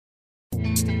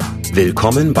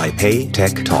Willkommen bei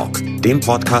PayTech Talk, dem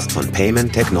Podcast von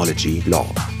Payment Technology Law.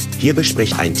 Hier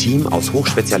bespricht ein Team aus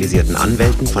hochspezialisierten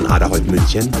Anwälten von Adlerholt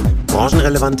München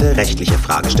branchenrelevante rechtliche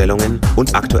Fragestellungen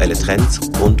und aktuelle Trends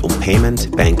rund um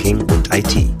Payment, Banking und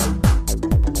IT.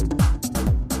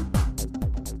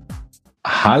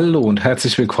 Hallo und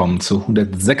herzlich willkommen zur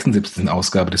 176.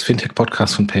 Ausgabe des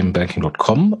Fintech-Podcasts von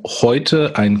paymentbanking.com.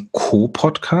 Heute ein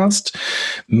Co-Podcast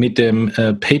mit dem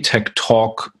PayTech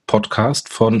Talk Podcast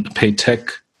von PayTech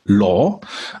Law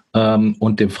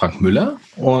und dem Frank Müller.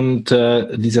 Und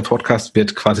dieser Podcast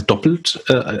wird quasi doppelt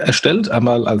erstellt,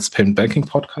 einmal als Payment Banking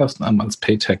Podcast und einmal als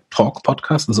PayTech Talk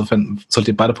Podcast. Insofern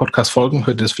solltet ihr beide Podcasts folgen,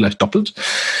 hört ihr es vielleicht doppelt.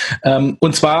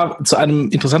 Und zwar zu einem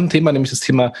interessanten Thema, nämlich das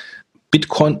Thema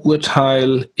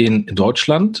Bitcoin-Urteil in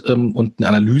Deutschland und eine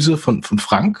Analyse von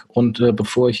Frank. Und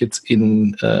bevor ich jetzt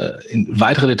in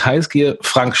weitere Details gehe,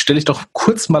 Frank, stell dich doch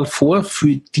kurz mal vor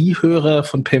für die Hörer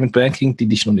von Payment Banking, die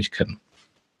dich noch nicht kennen.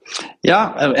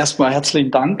 Ja, erstmal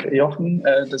herzlichen Dank, Jochen,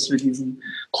 dass wir diesen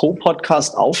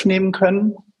Co-Podcast aufnehmen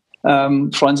können.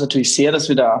 Freuen uns natürlich sehr, dass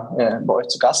wir da bei euch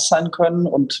zu Gast sein können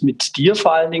und mit dir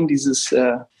vor allen Dingen dieses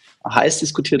heiß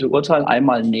diskutierte Urteil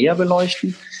einmal näher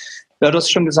beleuchten. Ja, du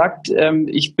hast schon gesagt,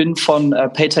 ich bin von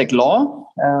PayTech Law.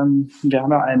 Wir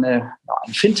haben ja einen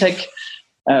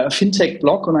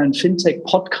Fintech-Blog und einen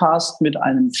Fintech-Podcast mit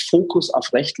einem Fokus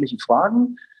auf rechtliche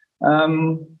Fragen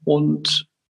und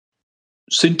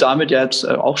sind damit ja jetzt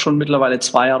auch schon mittlerweile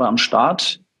 2 Jahre am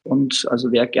Start. Und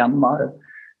also wer gern mal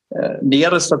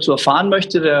Näheres dazu erfahren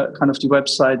möchte, der kann auf die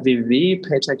Website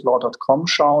www.paytechlaw.com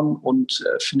schauen und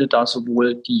findet da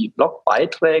sowohl die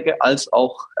Blogbeiträge als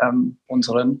auch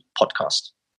unseren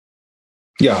Podcast.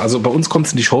 Ja, also bei uns kommt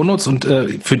es in die Shownotes und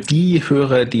für die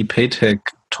Hörer, die PayTech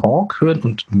Talk hören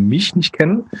und mich nicht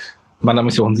kennen, mein Name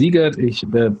ist Jochen Siegert, ich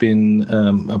bin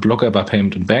Blogger bei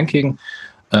Payment und Banking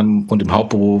und im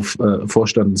Hauptberuf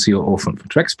Vorstand und CEO von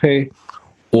TraxPay.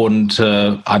 Und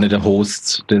einer der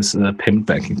Hosts des Payment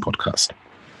Banking Podcast.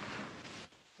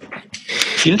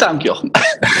 Vielen Dank, Jochen.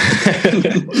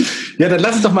 Ja, dann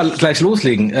lass uns doch mal gleich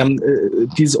loslegen.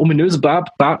 Dieses ominöse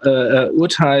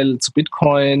Urteil zu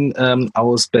Bitcoin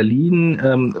aus Berlin,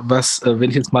 was, wenn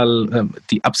ich jetzt mal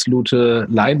die absolute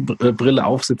Laienbrille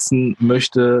aufsetzen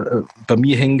möchte, bei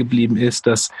mir hängen geblieben ist,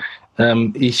 dass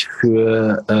ich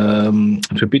für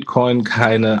Bitcoin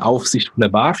keine Aufsicht von der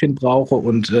BaFin brauche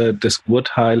und das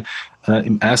Urteil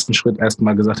im ersten Schritt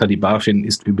erstmal gesagt hat, die BaFin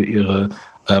ist über ihre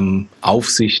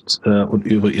Aufsicht und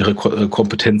über ihre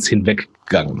Kompetenz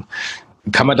hinweggegangen.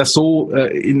 Kann man das so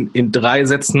in 3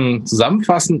 Sätzen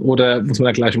zusammenfassen oder muss man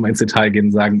da gleich mal ins Detail gehen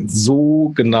und sagen,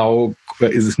 so genau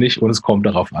ist es nicht und es kommt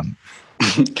darauf an?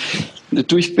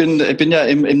 Ich bin ja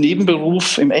im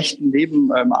Nebenberuf, im echten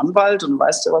Leben Anwalt und du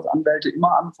weißt ja, was Anwälte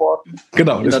immer antworten.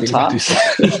 Genau, in der Tat.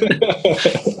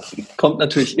 Kommt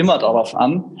natürlich immer darauf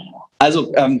an.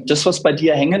 Also das, was bei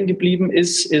dir hängen geblieben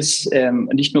ist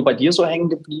nicht nur bei dir so hängen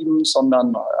geblieben,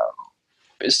 sondern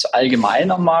ist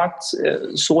allgemein am Markt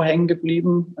so hängen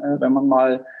geblieben. Wenn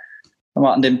man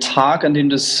an dem Tag, an dem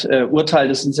das Urteil,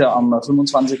 das ist ja am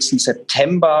 25.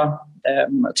 September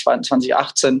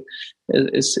 2018,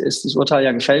 ist das Urteil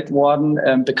ja gefällt worden.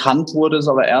 Bekannt wurde es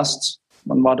aber erst,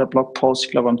 wann war der Blogpost?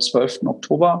 Ich glaube am 12.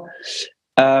 Oktober.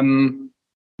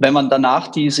 Wenn man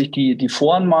danach sich die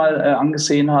Foren mal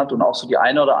angesehen hat und auch so die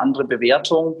eine oder andere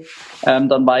Bewertung,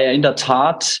 dann war ja in der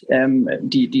Tat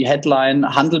die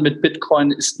Headline, Handel mit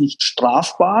Bitcoin ist nicht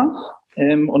strafbar.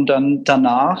 Und dann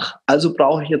danach, also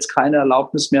brauche ich jetzt keine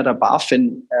Erlaubnis mehr der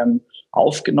BaFin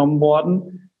aufgenommen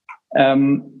worden.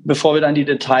 Bevor wir dann in die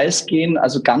Details gehen,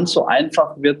 also ganz so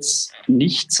einfach wird's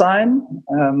nicht sein.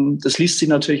 Das liest sich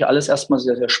natürlich alles erstmal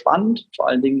sehr, sehr spannend. Vor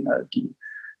allen Dingen die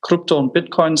Krypto- und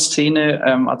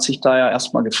Bitcoin-Szene hat sich da ja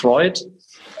erstmal gefreut.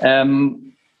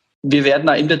 Wir werden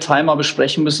da im Detail mal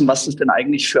besprechen müssen, was es denn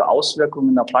eigentlich für Auswirkungen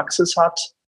in der Praxis hat.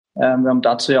 Wir haben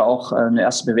dazu ja auch eine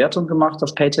erste Bewertung gemacht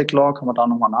auf PayTech Law, kann man da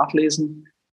nochmal nachlesen.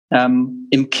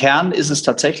 Im Kern ist es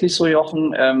tatsächlich so,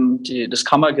 Jochen, das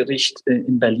Kammergericht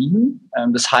in Berlin.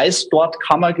 Das heißt dort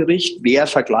Kammergericht, wäre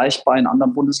vergleichbar in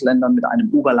anderen Bundesländern mit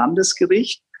einem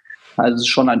Oberlandesgericht. Also es ist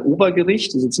schon ein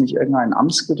Obergericht, das ist jetzt nicht irgendein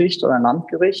Amtsgericht oder ein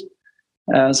Landgericht,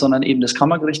 sondern eben das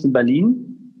Kammergericht in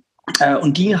Berlin.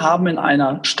 Und die haben in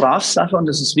einer Strafsache, und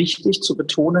das ist wichtig zu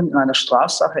betonen, in einer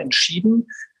Strafsache entschieden.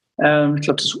 Ich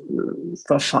glaube, das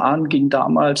Verfahren ging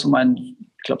damals um einen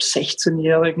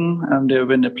 16-Jährigen, der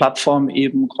über eine Plattform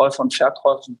eben Käufer und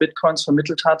Verkäufer von Bitcoins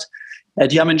vermittelt hat.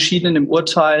 Die haben entschieden in dem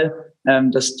Urteil,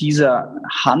 dass dieser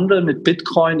Handel mit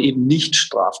Bitcoin eben nicht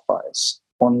strafbar ist.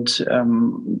 Und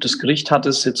das Gericht hat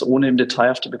es jetzt, ohne im Detail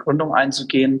auf die Begründung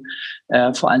einzugehen,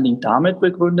 vor allen Dingen damit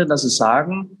begründet, dass sie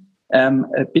sagen,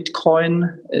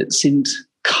 Bitcoin sind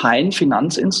kein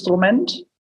Finanzinstrument,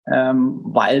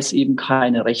 weil es eben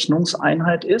keine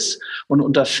Rechnungseinheit ist und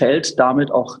unterfällt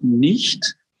damit auch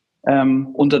nicht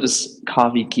unter das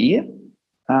KWG.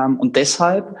 Und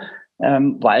deshalb,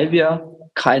 weil wir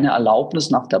keine Erlaubnis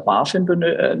nach der BaFin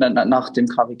nach dem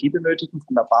KWG benötigen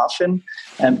von der BaFin,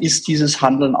 ist dieses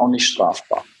Handeln auch nicht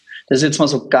strafbar. Das ist jetzt mal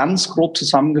so ganz grob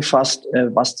zusammengefasst,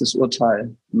 was das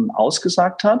Urteil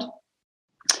ausgesagt hat.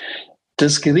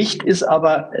 Das Gericht ist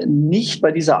aber nicht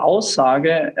bei dieser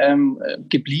Aussage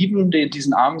geblieben,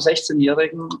 diesen armen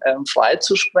 16-Jährigen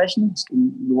freizusprechen. Es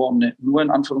ging nur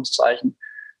in Anführungszeichen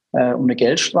um eine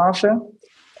Geldstrafe.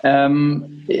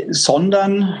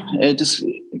 Sondern das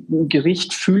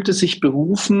Gericht fühlte sich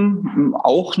berufen,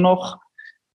 auch noch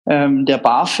der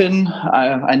BaFin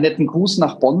einen netten Gruß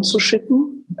nach Bonn zu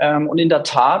schicken und in der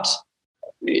Tat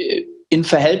in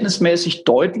verhältnismäßig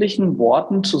deutlichen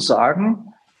Worten zu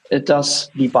sagen, dass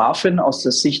die BaFin aus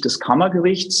der Sicht des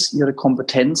Kammergerichts ihre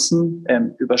Kompetenzen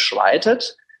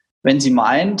überschreitet, wenn sie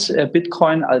meint,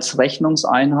 Bitcoin als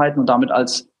Rechnungseinheiten und damit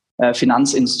als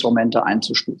Finanzinstrumente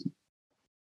einzustufen.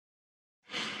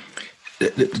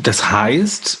 Das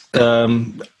heißt,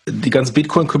 die ganze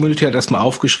Bitcoin-Community hat erstmal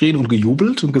aufgeschrien und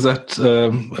gejubelt und gesagt,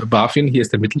 BaFin, hier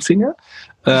ist der Mittelfinger.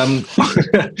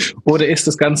 Oder ist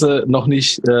das Ganze noch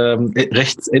nicht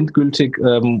rechtsendgültig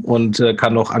und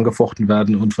kann noch angefochten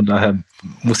werden und von daher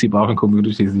muss die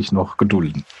BaFin-Community sich noch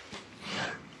gedulden?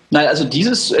 Nein, also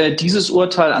dieses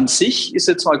Urteil an sich ist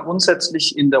jetzt mal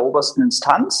grundsätzlich in der obersten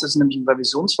Instanz. Das ist nämlich ein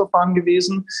Revisionsverfahren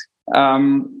gewesen.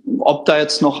 Ob da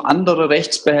jetzt noch andere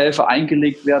Rechtsbehelfe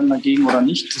eingelegt werden dagegen oder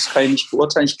nicht, das kann ich nicht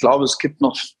beurteilen. Ich glaube,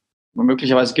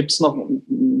 möglicherweise gibt es noch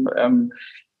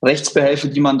Rechtsbehelfe,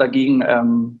 die man dagegen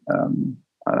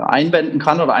einwenden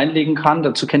kann oder einlegen kann.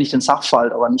 Dazu kenne ich den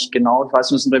Sachverhalt aber nicht genau. Ich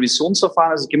weiß nur, es ist ein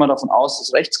Revisionsverfahren, also ich gehe mal davon aus, es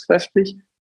ist rechtskräftig.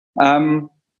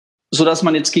 Sodass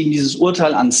man jetzt gegen dieses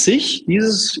Urteil an sich,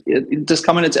 das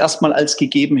kann man jetzt erstmal als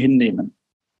gegeben hinnehmen.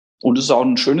 Und es ist auch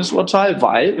ein schönes Urteil,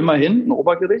 weil immerhin ein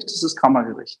Obergericht, das ist das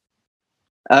Kammergericht.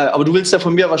 Aber du willst ja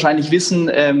von mir wahrscheinlich wissen,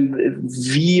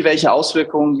 welche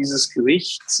Auswirkungen dieses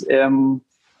Gericht im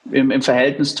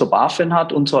Verhältnis zur BaFin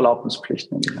hat und zur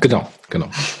Erlaubnispflicht. Genau.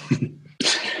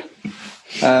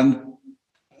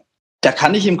 Da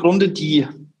kann ich im Grunde die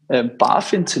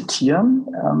BaFin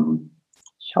zitieren.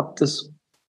 Ich habe das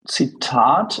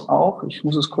Zitat auch, ich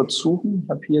muss es kurz suchen, ich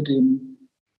habe hier den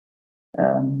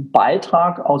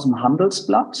Beitrag aus dem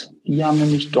Handelsblatt. Die haben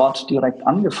nämlich dort direkt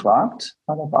angefragt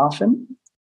bei der BaFin.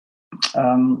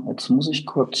 Jetzt muss ich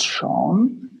kurz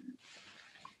schauen.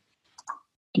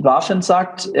 Die BaFin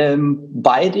sagt,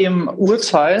 bei dem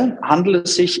Urteil handelt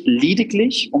es sich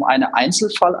lediglich um eine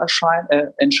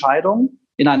Einzelfallentscheidung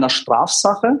in einer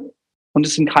Strafsache und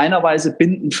ist in keiner Weise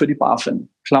bindend für die BaFin.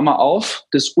 Klammer auf,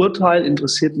 das Urteil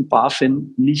interessiert die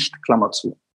BaFin nicht, Klammer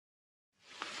zu.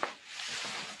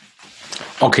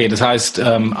 Okay, das heißt,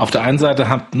 auf der einen Seite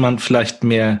hat man vielleicht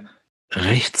mehr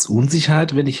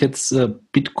Rechtsunsicherheit, wenn ich jetzt ein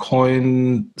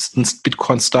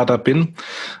Bitcoin-Startup bin.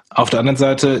 Auf der anderen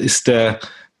Seite ist der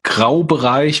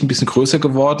Graubereich ein bisschen größer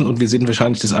geworden und wir sehen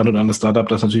wahrscheinlich das ein oder andere Startup,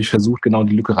 das natürlich versucht, genau in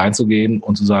die Lücke reinzugehen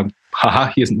und zu sagen,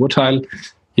 haha, hier ist ein Urteil,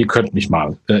 ihr könnt mich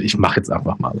mal, ich mache jetzt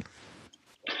einfach mal.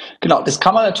 Genau, das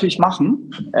kann man natürlich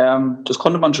machen. Das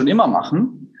konnte man schon immer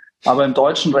machen. Aber im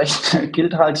deutschen Recht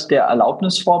gilt halt der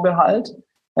Erlaubnisvorbehalt.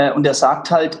 Und der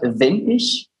sagt halt, wenn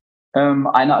ich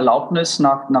eine Erlaubnis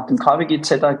nach dem KWG,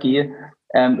 ZAG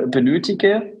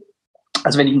benötige,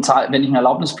 also wenn ich einen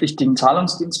erlaubnispflichtigen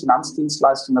Zahlungsdienst,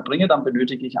 Finanzdienstleistung erbringe, dann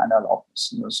benötige ich eine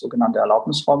Erlaubnis, das sogenannte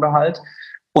Erlaubnisvorbehalt.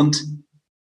 Und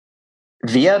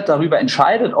wer darüber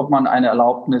entscheidet, ob man eine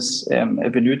Erlaubnis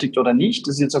benötigt oder nicht,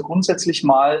 das ist jetzt auch grundsätzlich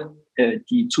mal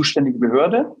die zuständige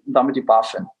Behörde und damit die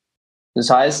BaFin. Das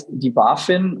heißt, die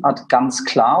BaFin hat ganz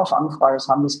klar auf Anfrage des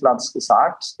Handelsblatts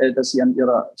gesagt, dass sie an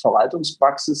ihrer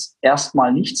Verwaltungspraxis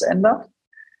erstmal nichts ändert.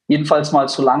 Jedenfalls mal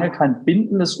solange kein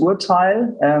bindendes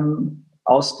Urteil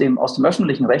aus dem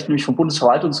öffentlichen Recht, nämlich vom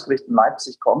Bundesverwaltungsgericht in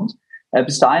Leipzig kommt.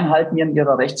 Bis dahin halten die an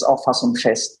ihrer Rechtsauffassung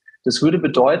fest. Das würde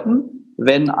bedeuten,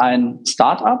 wenn ein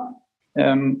Start-up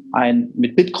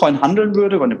mit Bitcoin handeln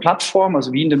würde über eine Plattform,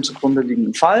 also wie in dem zugrunde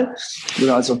liegenden Fall,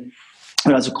 würde also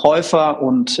Käufer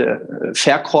und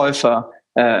Verkäufer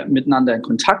miteinander in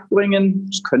Kontakt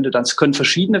bringen. Das können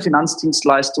verschiedene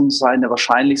Finanzdienstleistungen sein. Der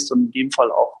wahrscheinlichste und in dem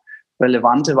Fall auch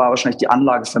relevante war wahrscheinlich die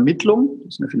Anlagevermittlung.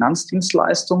 Das ist eine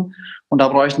Finanzdienstleistung. Und da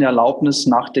brauche ich eine Erlaubnis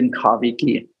nach dem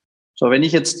KWG. So, wenn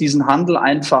ich jetzt diesen Handel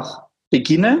einfach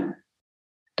beginne,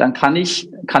 dann kann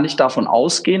ich davon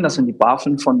ausgehen, dass wenn die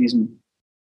BaFin von diesem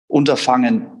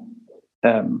Unterfangen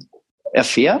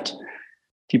erfährt,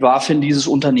 die BaFin dieses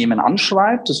Unternehmen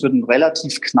anschreibt. Das wird ein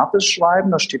relativ knappes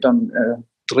Schreiben, da steht dann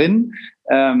drin.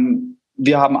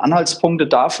 Wir haben Anhaltspunkte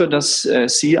dafür, dass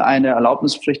Sie eine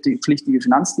erlaubnispflichtige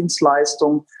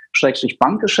Finanzdienstleistung /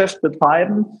 Bankgeschäft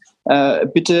betreiben.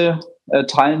 Bitte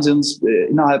teilen Sie uns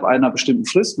innerhalb einer bestimmten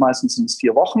Frist, meistens sind es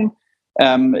 4 Wochen,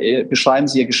 beschreiben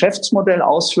Sie Ihr Geschäftsmodell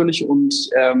ausführlich und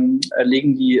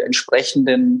legen die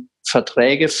entsprechenden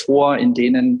Verträge vor, in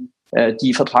denen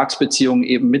die Vertragsbeziehungen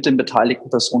eben mit den beteiligten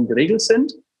Personen geregelt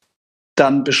sind.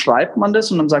 Dann beschreibt man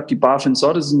das und dann sagt die BaFin,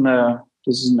 so, das ist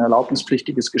ein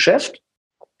erlaubnispflichtiges Geschäft.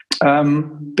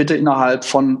 Bitte innerhalb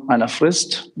von einer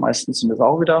Frist, meistens sind es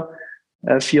auch wieder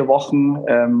 4 Wochen,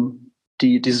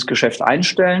 dieses Geschäft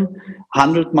einstellen.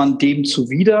 Handelt man dem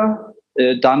zuwider,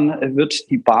 dann wird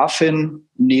die BaFin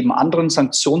neben anderen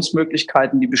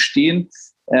Sanktionsmöglichkeiten, die bestehen,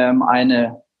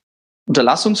 eine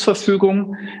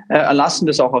Unterlassungsverfügung erlassen,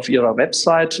 das auch auf ihrer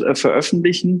Website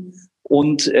veröffentlichen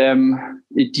und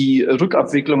die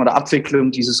Rückabwicklung oder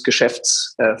Abwicklung dieses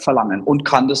Geschäfts verlangen und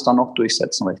kann das dann auch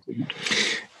durchsetzen, rechtlich.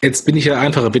 Jetzt bin ich ja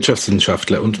einfacher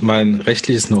Wirtschaftswissenschaftler und mein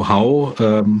rechtliches Know-how,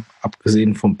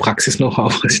 abgesehen vom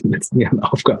Praxis-Know-how, was ich in den letzten Jahren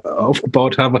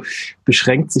aufgebaut habe,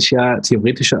 beschränkt sich ja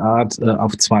theoretischer Art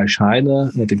auf 2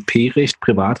 Scheine, den P-Recht,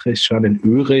 Privatrechtsschein, den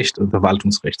Ö-Recht und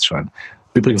Verwaltungsrechtsschein.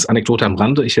 Übrigens, Anekdote am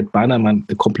Rande, ich hätte beinahe mein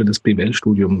komplettes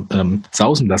BWL-Studium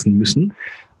sausen lassen müssen,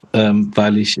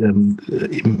 weil ich im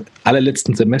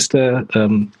allerletzten Semester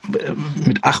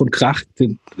mit Ach und Krach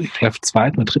den, ich glaube,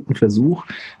 2. oder 3. Versuch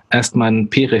erst meinen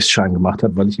P-Rechtsschein gemacht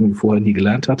habe, weil ich ihn vorher nie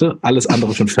gelernt hatte. Alles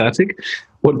andere schon fertig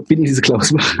und bin in diese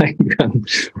Klausur reingegangen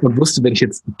und wusste, wenn ich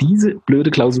jetzt diese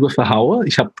blöde Klausur verhaue,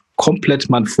 ich habe komplett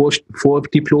mein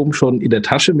Vordiplom schon in der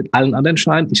Tasche mit allen anderen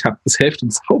Scheinen, ich habe das Hälfte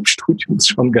des Hauptstudiums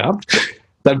schon gehabt,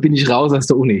 dann bin ich raus aus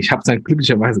der Uni. Ich habe es dann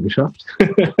glücklicherweise geschafft.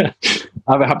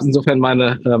 Aber habe insofern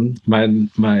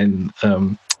mein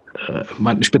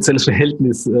spezielles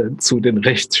Verhältnis zu den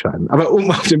Rechtsscheinen. Aber um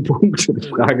auf den Punkt der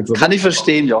Frage zu kommen. Kann ich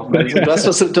verstehen, Jochen.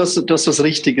 Also, du hast was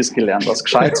Richtiges gelernt, was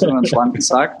Gescheites, wenn man Schwanken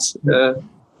sagt.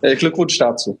 Glückwunsch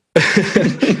dazu.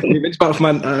 Wenn ich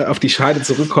mal auf die Scheide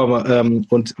zurückkomme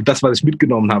und das, was ich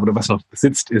mitgenommen habe oder was noch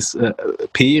sitzt, ist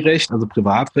P-Recht, also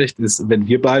Privatrecht, ist, wenn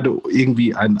wir beide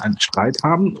irgendwie einen Streit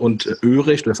haben und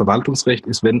Ö-Recht oder Verwaltungsrecht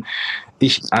ist, wenn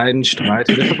ich einen Streit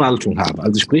in der Verwaltung habe.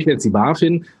 Also sprich, wenn jetzt die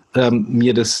BaFin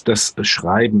mir das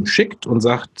Schreiben schickt und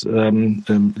sagt,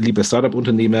 lieber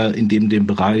Startup-Unternehmer, in dem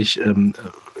Bereich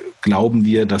glauben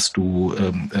wir, dass du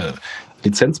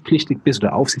lizenzpflichtig bist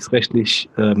oder aufsichtsrechtlich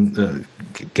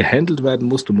gehandelt werden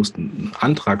musst. Du musst einen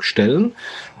Antrag stellen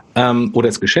oder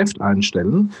das Geschäft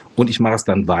einstellen und ich mache es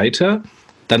dann weiter.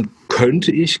 Dann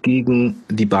könnte ich gegen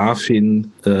die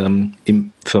BaFin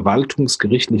im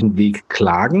verwaltungsgerichtlichen Weg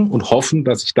klagen und hoffen,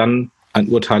 dass ich dann ein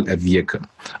Urteil erwirke.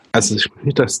 Also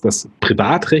das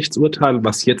Privatrechtsurteil,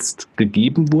 was jetzt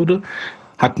gegeben wurde,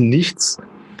 hat nichts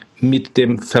mit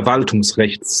dem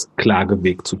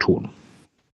Verwaltungsrechtsklageweg zu tun.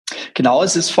 Genau,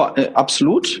 es ist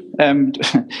absolut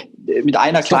mit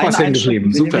einer kleinen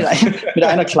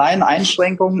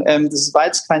Einschränkung. Das war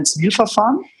jetzt kein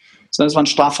Zivilverfahren, sondern es war ein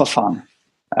Strafverfahren.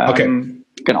 Okay.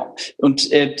 Genau. Und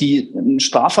ein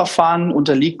Strafverfahren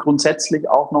unterliegt grundsätzlich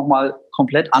auch nochmal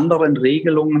komplett anderen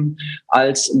Regelungen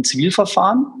als ein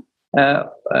Zivilverfahren,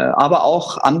 aber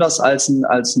auch anders als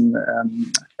ein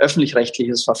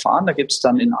öffentlich-rechtliches Verfahren. Da gibt es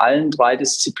dann in allen 3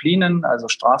 Disziplinen, also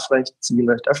Strafrecht,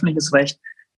 Zivilrecht, öffentliches Recht,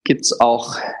 gibt es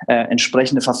auch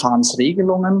entsprechende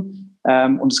Verfahrensregelungen.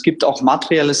 Und es gibt auch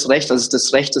materielles Recht, also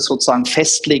das Recht, das sozusagen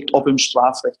festlegt, ob im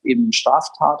Strafrecht eben eine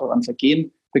Straftat oder ein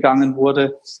Vergehen begangen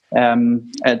wurde.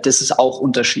 Das ist auch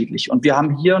unterschiedlich. Und wir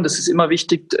haben hier, und das ist immer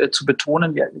wichtig zu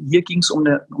betonen, hier ging es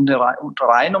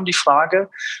rein um die Frage,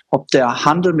 ob der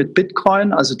Handel mit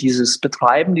Bitcoin, also dieses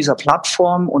Betreiben dieser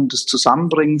Plattform und das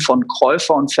Zusammenbringen von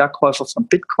Käufer und Verkäufer von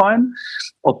Bitcoin,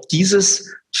 ob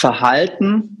dieses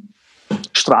Verhalten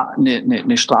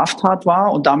eine Straftat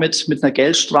war und damit mit einer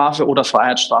Geldstrafe oder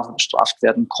Freiheitsstrafe bestraft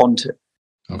werden konnte.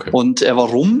 Okay. Und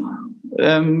warum?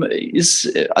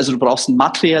 Also du brauchst eine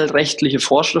materiell-rechtliche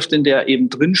Vorschrift, in der eben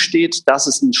drin steht, dass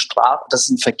es ein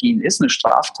Vergehen ist, eine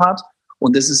Straftat.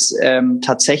 Und das ist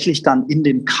tatsächlich dann in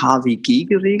dem KWG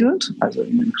geregelt, also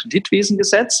in dem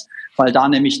Kreditwesengesetz, weil da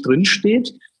nämlich drin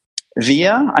steht,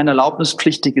 wer ein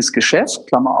erlaubnispflichtiges Geschäft,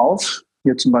 Klammer auf,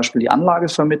 hier zum Beispiel die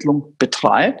Anlagevermittlung,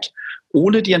 betreibt,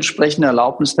 ohne die entsprechende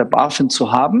Erlaubnis der BaFin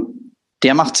zu haben,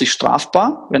 der macht sich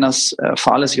strafbar, wenn er es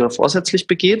fahrlässig oder vorsätzlich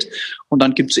begeht. Und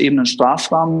dann gibt es eben einen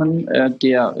Strafrahmen,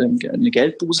 der eine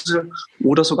Geldbuße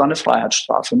oder sogar eine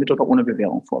Freiheitsstrafe mit oder ohne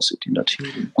Bewährung vorsieht in der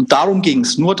Theorie. Und darum ging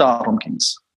es, nur darum ging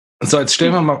es. So, jetzt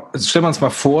stellen wir uns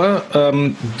mal vor,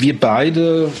 wir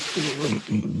beide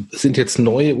sind jetzt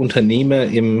neue Unternehmer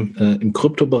im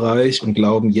Kryptobereich und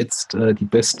glauben jetzt die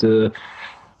beste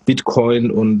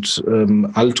Bitcoin- und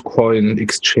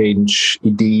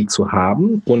Altcoin-Exchange-Idee zu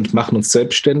haben und machen uns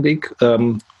selbstständig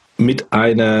mit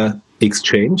einer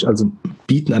Exchange, also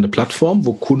bieten eine Plattform,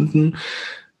 wo Kunden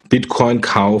Bitcoin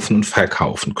kaufen und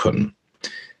verkaufen können.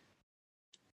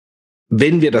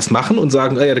 Wenn wir das machen und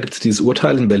sagen, da gibt es dieses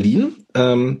Urteil in Berlin,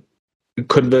 werden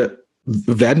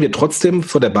wir trotzdem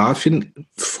vor der BaFin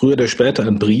früher oder später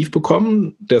einen Brief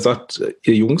bekommen, der sagt,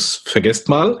 ihr Jungs, vergesst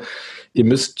mal,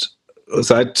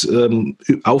 seid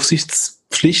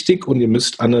aufsichtspflichtig und ihr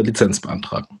müsst eine Lizenz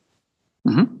beantragen.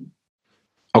 Mhm.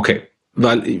 Okay,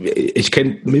 weil ich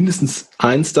kenne mindestens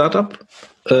ein Startup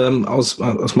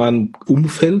aus meinem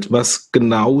Umfeld, was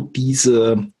genau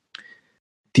diesen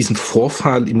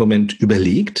Vorfall im Moment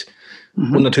überlegt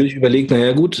und natürlich überlegt,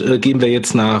 gehen wir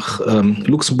jetzt nach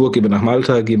Luxemburg, gehen wir nach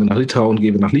Malta, gehen wir nach Litauen,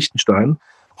 gehen wir nach Liechtenstein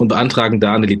und beantragen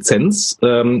da eine Lizenz,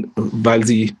 weil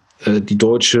sie die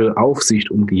deutsche Aufsicht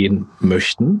umgehen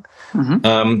möchten.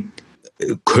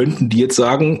 Könnten die jetzt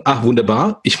sagen, ach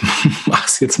wunderbar, ich mache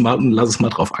es jetzt mal und lass es mal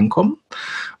drauf ankommen?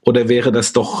 Oder wäre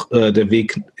das doch der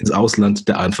Weg ins Ausland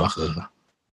der einfachere?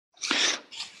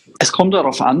 Es kommt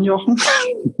darauf an, Jochen.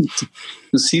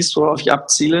 Du siehst, worauf ich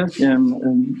abziele.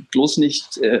 Bloß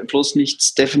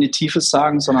nichts Definitives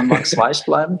sagen, sondern mag's weich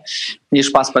bleiben. Nee,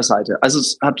 Spaß beiseite. Also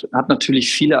es hat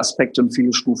natürlich viele Aspekte und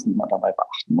viele Stufen, die man dabei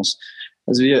beachten muss.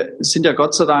 Also wir sind ja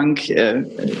Gott sei Dank,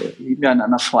 leben ja in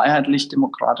einer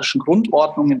freiheitlich-demokratischen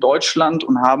Grundordnung in Deutschland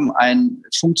und haben einen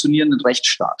funktionierenden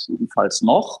Rechtsstaat, jedenfalls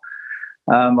noch,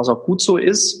 was auch gut so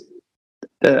ist.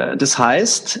 Das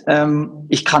heißt,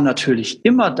 ich kann natürlich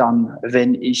immer dann,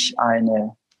 wenn ich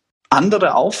eine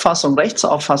andere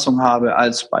Rechtsauffassung habe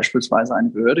als beispielsweise eine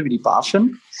Behörde wie die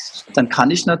BaFin, dann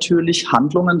kann ich natürlich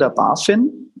Handlungen der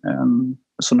BaFin,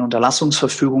 so eine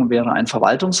Unterlassungsverfügung wäre ein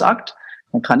Verwaltungsakt,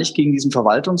 dann kann ich gegen diesen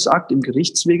Verwaltungsakt im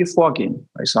Gerichtswege vorgehen.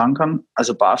 Weil ich sagen kann,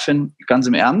 also BaFin, ganz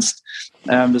im Ernst,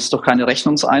 das ist doch keine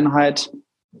Rechnungseinheit,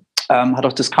 hat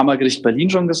auch das Kammergericht Berlin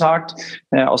schon gesagt,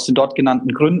 aus den dort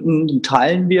genannten Gründen, die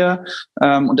teilen wir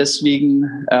und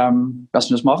deswegen lassen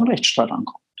wir das mal auf den Rechtsstreit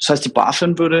ankommen. Das heißt, die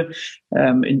BaFin würde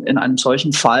in einem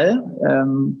solchen Fall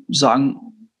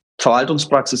sagen,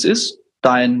 Verwaltungspraxis ist,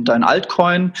 dein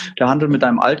Altcoin, der Handel mit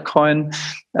deinem Altcoin,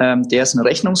 der ist eine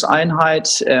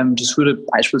Rechnungseinheit. Das würde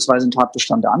beispielsweise den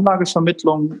Tatbestand der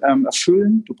Anlagevermittlung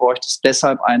erfüllen. Du bräuchtest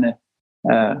deshalb eine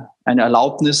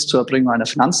Erlaubnis zur Erbringung einer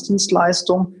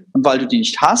Finanzdienstleistung. Und weil du die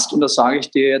nicht hast, und das sage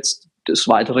ich dir jetzt, das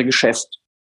weitere Geschäft,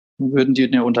 dann würden dir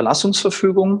eine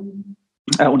Untersagungsverfügung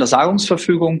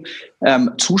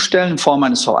zustellen in Form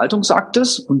eines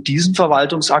Verwaltungsaktes. Und diesen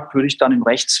Verwaltungsakt würde ich dann im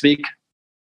Rechtsweg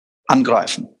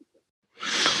angreifen.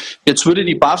 Jetzt würde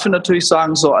die BaFin natürlich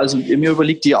sagen, so, also mir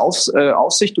überliegt die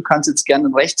Aufsicht, du kannst jetzt gerne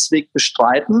den Rechtsweg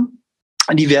bestreiten.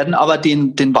 Die werden aber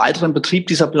den weiteren Betrieb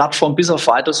dieser Plattform bis auf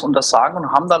Weiteres untersagen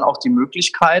und haben dann auch die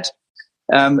Möglichkeit,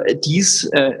 dies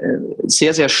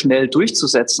sehr, sehr schnell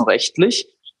durchzusetzen rechtlich.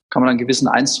 Kann man einen gewissen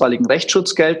einstweiligen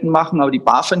Rechtsschutz geltend machen, aber die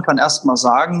BaFin kann erst mal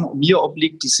sagen, mir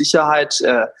obliegt die Sicherheit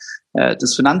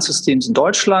des Finanzsystems in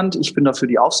Deutschland, ich bin dafür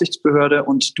die Aufsichtsbehörde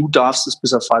und du darfst es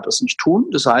bis auf Weiteres nicht tun.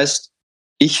 Das heißt,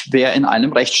 ich wäre in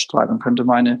einem Rechtsstreit und könnte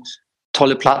meine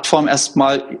tolle Plattform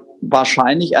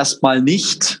wahrscheinlich erstmal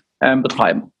nicht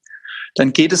betreiben.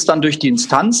 Dann geht es dann durch die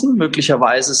Instanzen.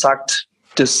 Möglicherweise sagt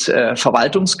das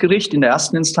Verwaltungsgericht in der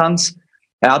ersten Instanz,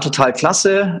 ja, total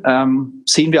klasse,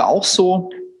 sehen wir auch so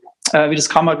wie das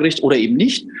Kammergericht oder eben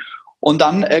nicht. Und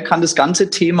dann kann das ganze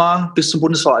Thema bis zum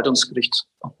Bundesverwaltungsgericht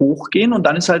hochgehen. Und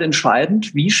dann ist halt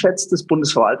entscheidend, wie schätzt das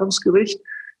Bundesverwaltungsgericht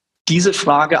diese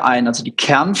Frage ein. Also die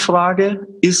Kernfrage,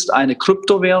 ist eine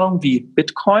Kryptowährung wie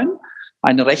Bitcoin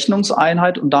eine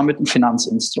Rechnungseinheit und damit ein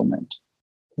Finanzinstrument?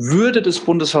 Würde das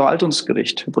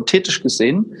Bundesverwaltungsgericht, hypothetisch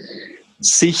gesehen,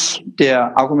 sich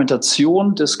der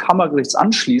Argumentation des Kammergerichts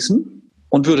anschließen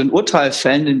und würde ein Urteil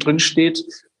fällen, in dem drin steht,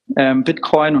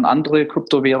 Bitcoin und andere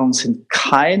Kryptowährungen sind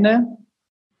keine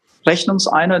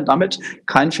Rechnungseinheit, damit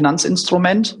kein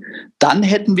Finanzinstrument, dann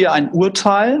hätten wir ein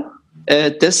Urteil,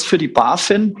 das für die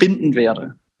BaFin bindend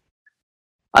wäre.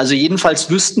 Also jedenfalls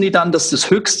wüssten die dann, dass das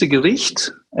höchste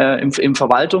Gericht im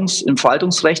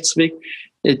Verwaltungsrechtsweg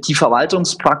die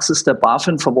Verwaltungspraxis der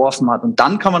BaFin verworfen hat. Und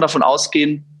dann kann man davon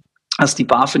ausgehen, dass die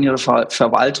BaFin ihre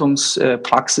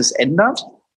Verwaltungspraxis ändert.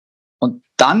 Und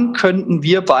dann könnten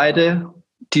wir beide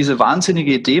diese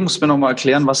wahnsinnige Idee, muss mir noch mal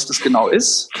erklären, was das genau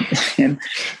ist,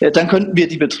 dann könnten wir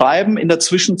die betreiben. In der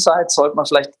Zwischenzeit sollte man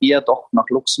vielleicht eher doch nach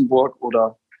Luxemburg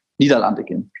oder Niederlande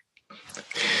gehen.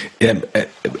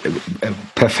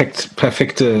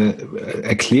 Perfekte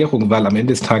Erklärung, weil am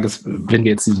Ende des Tages, wenn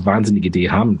wir jetzt diese wahnsinnige Idee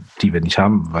haben, die wir nicht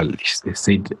haben, weil ich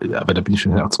sehe, aber da bin ich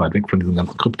schon auch zu weit weg von diesem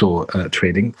ganzen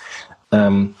Krypto-Trading,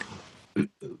 wenn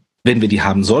wir die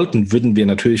haben sollten, würden wir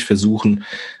natürlich versuchen,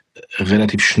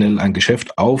 relativ schnell ein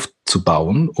Geschäft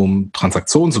aufzubauen, um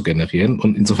Transaktionen zu generieren.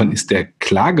 Und insofern ist der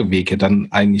Klageweg ja dann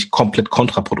eigentlich komplett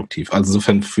kontraproduktiv. Also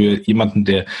insofern für jemanden,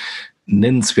 der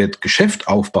nennenswert Geschäft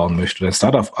aufbauen möchte oder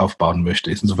Startup aufbauen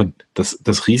möchte, ist insofern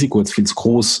das Risiko jetzt viel zu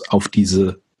groß, auf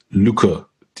diese Lücke,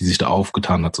 die sich da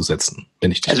aufgetan hat, zu setzen,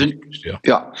 wenn ich das verstehe.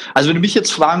 Ja, also wenn du mich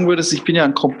jetzt fragen würdest, ich bin ja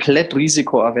ein komplett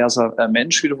risikoaverser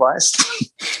Mensch, wie du weißt.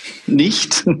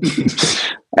 Nicht.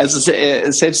 Also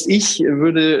selbst ich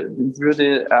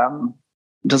würde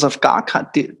das auf gar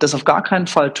keinen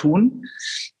Fall tun,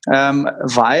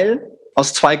 weil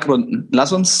aus zwei Gründen.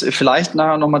 Lass uns vielleicht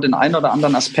nachher nochmal den einen oder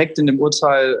anderen Aspekt in dem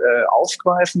Urteil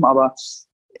aufgreifen, aber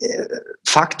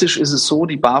faktisch ist es so,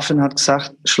 die BaFin hat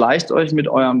gesagt, schleicht euch mit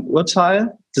eurem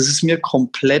Urteil, das ist mir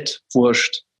komplett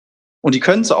wurscht. Und die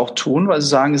können es auch tun, weil sie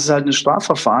sagen, es ist halt ein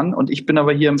Strafverfahren und ich bin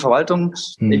aber hier ich bin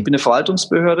eine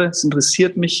Verwaltungsbehörde, es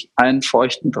interessiert mich einen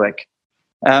feuchten Dreck.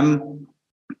 Man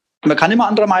kann immer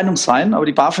anderer Meinung sein, aber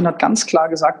die BaFin hat ganz klar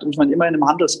gesagt, und ich meine immerhin im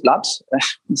Handelsblatt,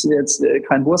 das ist jetzt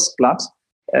kein Wurstblatt,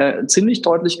 ziemlich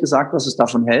deutlich gesagt, was es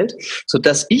davon hält,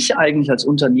 sodass ich eigentlich als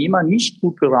Unternehmer nicht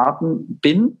gut beraten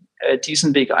bin,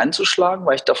 diesen Weg einzuschlagen,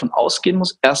 weil ich davon ausgehen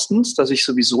muss, erstens, dass ich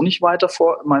sowieso nicht weiter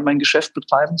mein Geschäft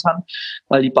betreiben kann,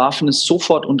 weil die BaFin es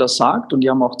sofort untersagt und die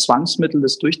haben auch Zwangsmittel,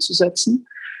 das durchzusetzen.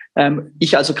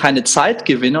 Ich also keine Zeit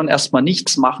gewinne und erstmal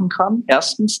nichts machen kann.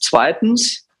 Erstens.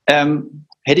 Zweitens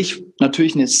hätte ich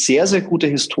natürlich eine sehr, sehr gute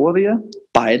Historie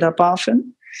bei der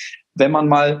BaFin. Wenn man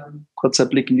mal, kurzer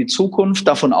Blick in die Zukunft,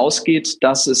 davon ausgeht,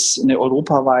 dass es eine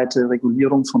europaweite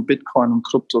Regulierung von Bitcoin und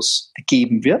Kryptos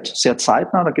geben wird, sehr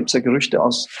zeitnah, da gibt es ja Gerüchte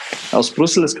aus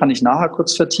Brüssel, das kann ich nachher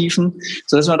kurz vertiefen,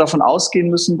 sodass wir davon ausgehen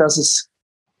müssen, dass es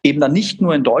eben dann nicht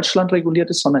nur in Deutschland reguliert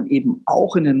ist, sondern eben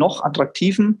auch in den noch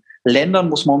attraktiven Ländern,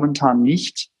 wo es momentan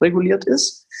nicht reguliert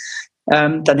ist.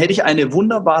 Dann hätte ich eine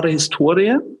wunderbare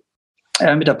Historie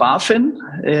mit der BaFin,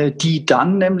 die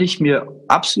dann nämlich mir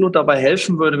absolut dabei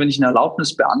helfen würde, wenn ich eine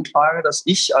Erlaubnis beantrage, dass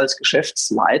ich als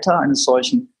Geschäftsleiter eines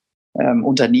solchen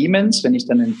Unternehmens, wenn ich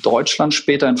dann in Deutschland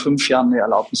später in 5 Jahren eine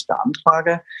Erlaubnis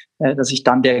beantrage, dass ich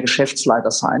dann der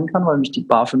Geschäftsleiter sein kann, weil mich die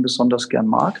BaFin besonders gern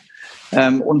mag.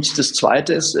 Und das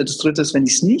Dritte ist, wenn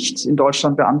ich es nicht in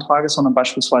Deutschland beantrage, sondern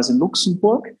beispielsweise in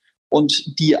Luxemburg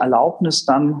und die Erlaubnis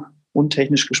dann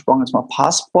untechnisch gesprochen jetzt mal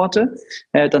Passporte,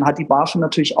 dann hat die BaFin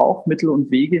natürlich auch Mittel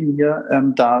und Wege,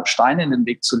 mir da Steine in den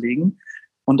Weg zu legen.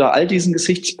 Unter all diesen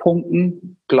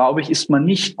Gesichtspunkten, glaube ich, ist man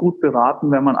nicht gut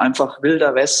beraten, wenn man einfach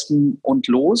wilder Westen und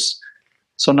los,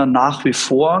 sondern nach wie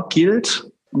vor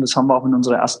gilt, und das haben wir auch in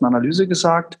unserer ersten Analyse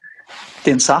gesagt,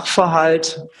 den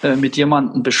Sachverhalt mit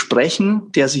jemandem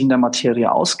besprechen, der sich in der Materie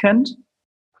auskennt.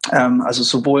 Also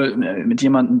sowohl mit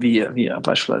jemandem wie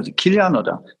beispielsweise Kilian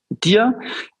oder dir,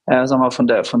 sagen wir von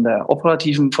der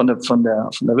operativen, von der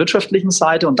wirtschaftlichen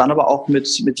Seite und dann aber auch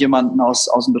mit jemandem aus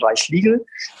dem Bereich Legal,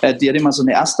 der dir mal so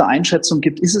eine erste Einschätzung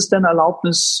gibt, ist es denn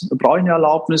Erlaubnis, brauche ich eine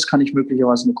Erlaubnis, kann ich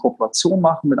möglicherweise eine Kooperation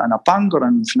machen mit einer Bank oder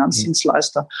einem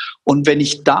Finanzdienstleister? Und wenn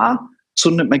ich da zu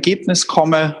einem Ergebnis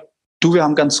komme, wir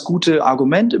haben ganz gute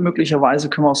Argumente, möglicherweise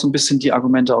können wir auch so ein bisschen die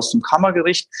Argumente aus dem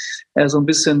Kammergericht so ein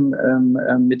bisschen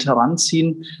mit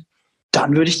heranziehen,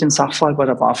 dann würde ich den Sachverhalt bei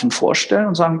der BaFin vorstellen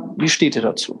und sagen, wie steht ihr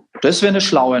dazu? Das wäre eine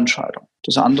schlaue Entscheidung.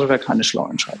 Das andere wäre keine schlaue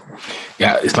Entscheidung.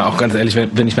 Ja, ist mal auch ganz ehrlich,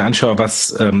 wenn ich mir anschaue,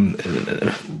 was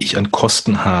ich an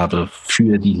Kosten habe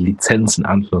für die Lizenz in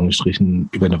Anführungsstrichen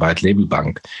über eine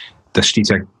White-Label-Bank, das steht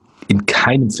ja in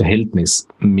keinem Verhältnis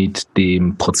mit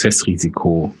dem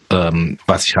Prozessrisiko,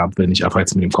 was ich habe, wenn ich einfach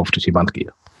jetzt mit dem Kopf durch die Wand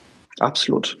gehe.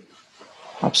 Absolut.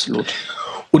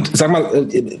 Und sag mal,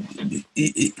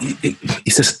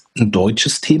 ist das ein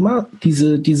deutsches Thema,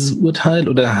 dieses Urteil,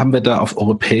 oder haben wir da auf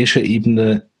europäischer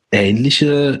Ebene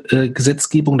ähnliche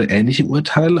Gesetzgebung oder ähnliche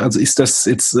Urteile? Also ist das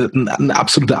jetzt eine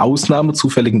absolute Ausnahme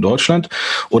zufällig in Deutschland,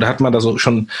 oder hat man da so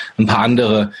schon ein paar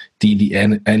andere, die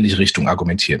ähnliche Richtung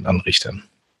argumentieren an Richtern?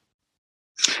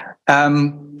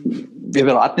 Wir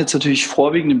beraten jetzt natürlich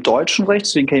vorwiegend im deutschen Recht,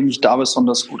 deswegen kenne ich mich da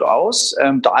besonders gut aus.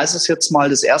 Da ist es jetzt mal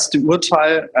das erste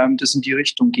Urteil, das in die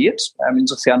Richtung geht.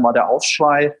 Insofern war der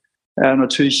Aufschrei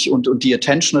natürlich und die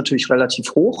Attention natürlich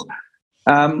relativ hoch.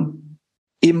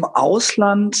 Im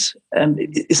Ausland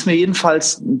ist mir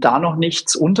jedenfalls da noch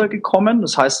nichts untergekommen.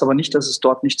 Das heißt aber nicht, dass es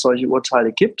dort nicht solche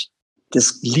Urteile gibt.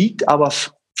 Das liegt aber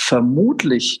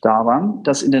vermutlich daran,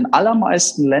 dass in den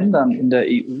allermeisten Ländern in der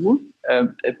EU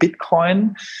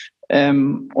Bitcoin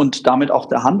und damit auch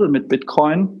der Handel mit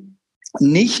Bitcoin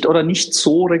nicht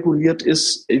so reguliert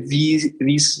ist, wie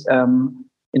es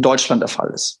in Deutschland der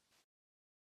Fall ist.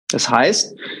 Das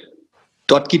heißt,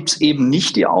 dort gibt es eben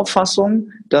nicht die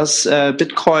Auffassung, dass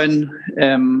Bitcoin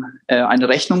eine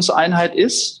Rechnungseinheit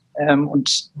ist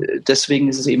und deswegen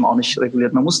ist es eben auch nicht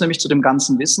reguliert. Man muss nämlich zu dem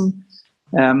Ganzen wissen,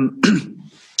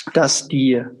 dass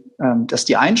die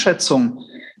Einschätzung,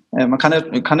 man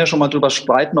kann ja schon mal drüber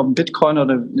streiten, ob ein Bitcoin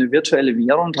oder eine virtuelle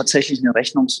Währung tatsächlich eine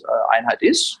Rechnungseinheit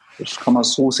ist. Das kann man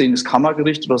so sehen, wie das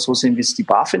Kammergericht, oder so sehen, wie es die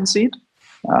BaFin sieht.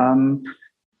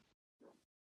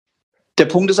 Der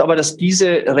Punkt ist aber, dass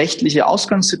diese rechtliche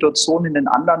Ausgangssituation in den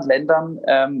anderen Ländern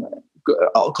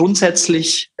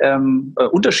grundsätzlich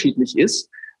unterschiedlich ist,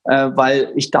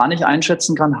 weil ich da nicht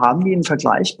einschätzen kann, haben die eine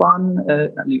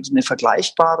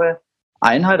vergleichbare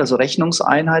Einheit, also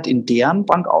Rechnungseinheit in deren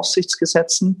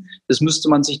Bankaufsichtsgesetzen. Das müsste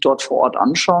man sich dort vor Ort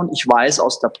anschauen. Ich weiß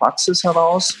aus der Praxis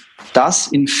heraus, dass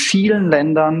in vielen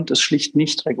Ländern das schlicht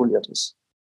nicht reguliert ist.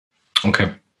 Okay.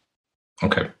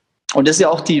 Und das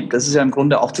ist ja im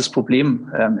Grunde auch das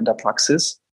Problem in der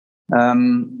Praxis.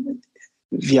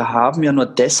 Wir haben ja nur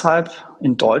deshalb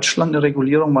in Deutschland eine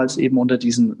Regulierung, weil es eben unter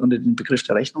den Begriff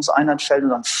der Rechnungseinheit fällt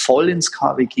und dann voll ins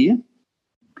KWG.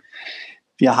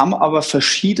 Wir haben aber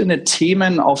verschiedene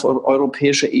Themen auf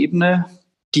europäischer Ebene,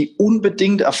 die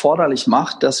unbedingt erforderlich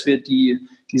macht, dass wir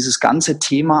dieses ganze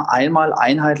Thema einmal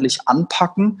einheitlich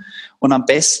anpacken und am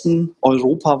besten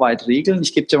europaweit regeln.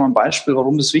 Ich gebe dir mal ein Beispiel,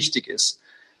 warum das wichtig ist.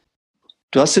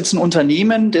 Du hast jetzt ein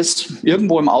Unternehmen, das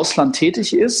irgendwo im Ausland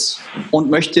tätig ist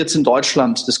und möchte jetzt in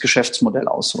Deutschland das Geschäftsmodell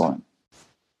ausrollen.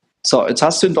 So, jetzt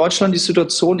hast du in Deutschland die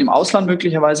Situation, im Ausland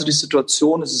möglicherweise die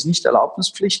Situation, es ist nicht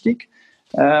erlaubnispflichtig.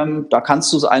 Da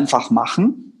kannst du es einfach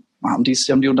machen. Haben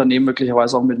die Unternehmen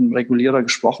möglicherweise auch mit dem Regulierer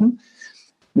gesprochen,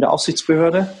 mit der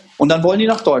Aufsichtsbehörde. Und dann wollen die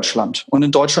nach Deutschland. Und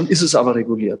in Deutschland ist es aber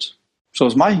reguliert. So,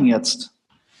 was mache ich denn jetzt?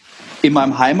 In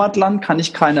meinem Heimatland kann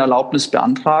ich keine Erlaubnis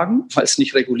beantragen, weil es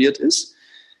nicht reguliert ist.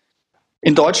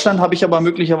 In Deutschland habe ich aber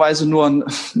möglicherweise nur einen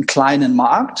kleinen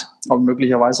Markt, aber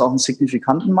möglicherweise auch einen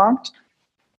signifikanten Markt.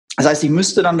 Das heißt, ich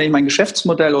müsste dann, wenn ich mein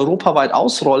Geschäftsmodell europaweit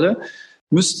ausrolle,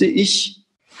 müsste ich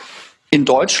in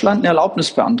Deutschland eine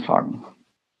Erlaubnis beantragen,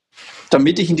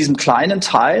 damit ich in diesem kleinen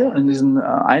Teil, in diesem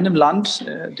einem Land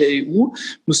der EU,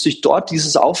 müsste ich dort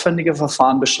dieses aufwendige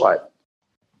Verfahren beschreiten.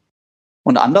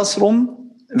 Und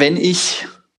andersrum, wenn ich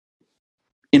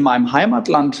in meinem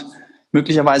Heimatland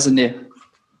möglicherweise eine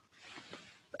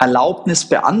Erlaubnis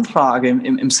beantrage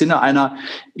im Sinne einer,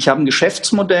 ich habe ein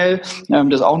Geschäftsmodell,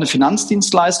 das auch eine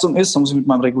Finanzdienstleistung ist, da muss ich mit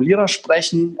meinem Regulierer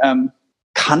sprechen,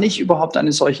 kann ich überhaupt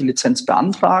eine solche Lizenz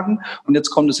beantragen? Und jetzt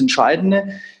kommt das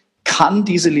Entscheidende, kann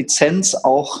diese Lizenz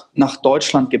auch nach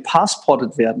Deutschland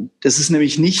gepassportet werden? Das ist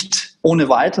nämlich nicht ohne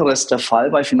weiteres der Fall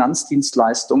bei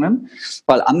Finanzdienstleistungen,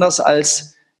 weil anders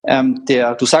als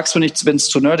du sagst mir nichts, wenn es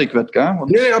zu nerdig wird, gell?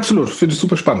 Ja, absolut. Finde ich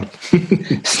super spannend.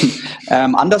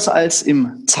 Anders als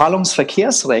im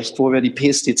Zahlungsverkehrsrecht, wo wir die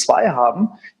PSD2 haben,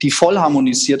 die voll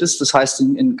harmonisiert ist, das heißt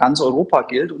in ganz Europa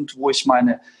gilt und wo ich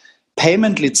meine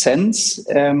Payment-Lizenz,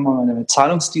 meine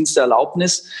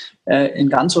Zahlungsdiensteerlaubnis in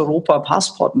ganz Europa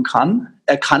passporten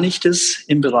kann ich das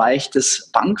im Bereich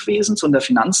des Bankwesens und der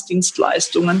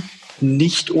Finanzdienstleistungen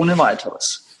nicht ohne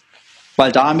weiteres.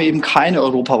 Weil da haben wir eben keine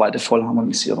europaweite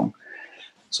Vollharmonisierung.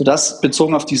 Sodass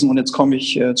bezogen auf diesen, und jetzt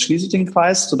schließe ich den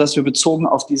Kreis, sodass wir bezogen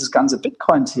auf dieses ganze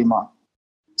Bitcoin-Thema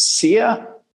das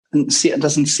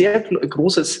ein sehr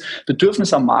großes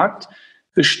Bedürfnis am Markt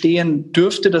bestehen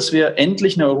dürfte, dass wir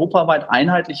endlich eine europaweit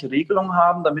einheitliche Regelung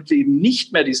haben, damit wir eben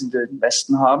nicht mehr diesen wilden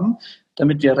Westen haben,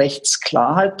 damit wir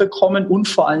Rechtsklarheit bekommen und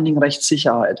vor allen Dingen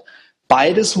Rechtssicherheit.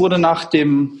 Beides wurde nach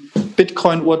dem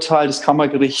Bitcoin-Urteil des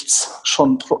Kammergerichts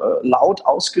schon laut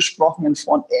ausgesprochen in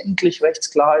Form endlich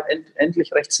Rechtsklarheit,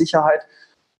 endlich Rechtssicherheit.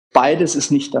 Beides ist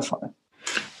nicht der Fall.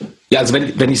 Ja, also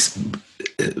wenn ich es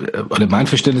oder mein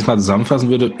Verständnis mal zusammenfassen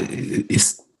würde,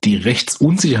 ist die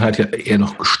Rechtsunsicherheit ja eher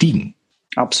noch gestiegen.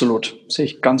 Absolut. Sehe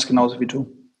ich ganz genauso wie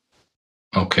du.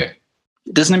 Okay.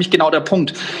 Das ist nämlich genau der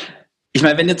Punkt. Ich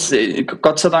meine, wenn jetzt,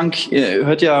 Gott sei Dank,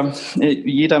 hört ja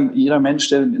jeder Mensch,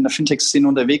 der in der Fintech-Szene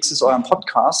unterwegs ist, euren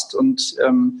Podcast und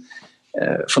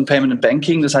von Payment and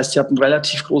Banking. Das heißt, ihr habt einen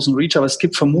relativ großen Reach, aber es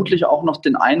gibt vermutlich auch noch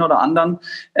den einen oder anderen,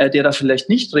 der da vielleicht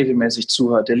nicht regelmäßig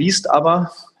zuhört. Der liest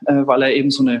aber, weil er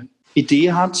eben so eine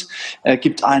Idee hat,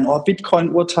 gibt ein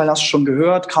Bitcoin-Urteil, hast du schon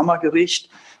gehört, Kammergericht.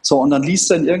 So, und dann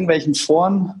liest er in irgendwelchen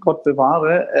Foren, Gott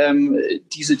bewahre,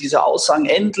 diese Aussagen,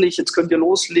 endlich, jetzt könnt ihr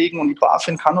loslegen und die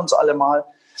BaFin kann uns alle mal.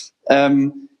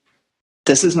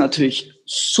 Das ist natürlich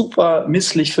super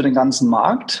misslich für den ganzen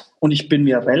Markt und ich bin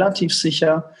mir relativ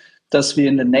sicher, dass wir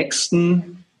in den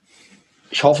nächsten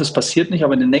ich hoffe, es passiert nicht,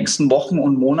 aber in den nächsten Wochen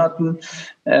und Monaten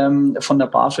von der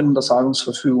BaFin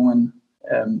Untersagungsverfügungen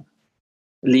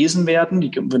lesen werden.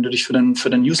 Wenn du dich für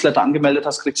den Newsletter angemeldet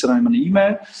hast, kriegst du dann immer eine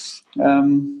E-Mail.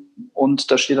 Und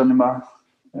da steht dann immer,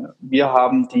 wir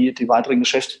haben die weiteren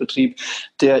Geschäftsbetrieb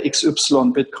der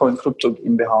XY Bitcoin Krypto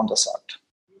GmbH untersagt.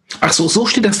 Ach so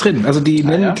steht das drin. Also die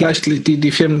nennen gleich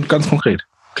die Firmen ganz konkret.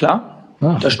 Klar.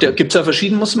 Da gibt es ja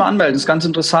verschiedene, muss man anmelden. Das ist ganz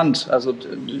interessant. Also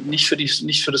nicht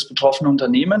für das betroffene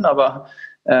Unternehmen, aber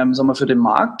sagen wir für den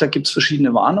Markt. Da gibt es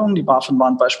verschiedene Warnungen. Die BaFin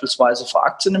warnt beispielsweise vor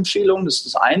Aktienempfehlungen. Das ist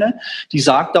das eine. Die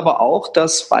sagt aber auch,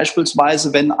 dass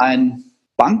beispielsweise, wenn ein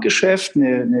Bankgeschäft,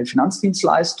 eine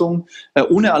Finanzdienstleistung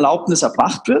ohne Erlaubnis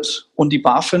erbracht wird und die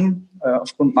BaFin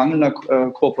aufgrund mangelnder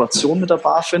Kooperation mit der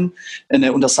BaFin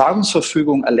eine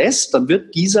Untersagungsverfügung erlässt, dann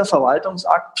wird dieser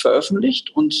Verwaltungsakt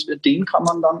veröffentlicht und den kann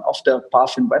man dann auf der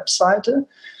BaFin-Webseite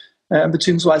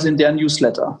beziehungsweise in deren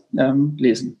Newsletter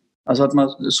lesen. Also hat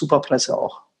man super Presse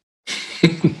auch.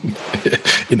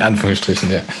 In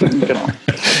Anführungsstrichen, ja. Genau.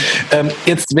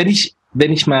 Jetzt, wenn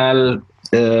ich mal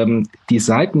die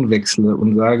Seiten wechsle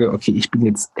und sage, okay, ich bin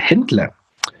jetzt Händler,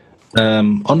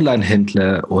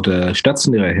 Online-Händler oder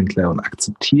stationärer Händler und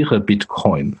akzeptiere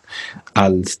Bitcoin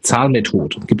als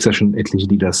Zahlmethode. Gibt es ja schon etliche,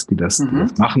 die das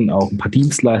machen, auch ein paar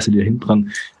Dienstleister, die da hinten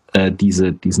dran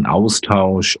diesen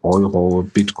Austausch Euro,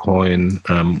 Bitcoin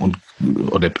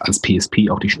oder als PSP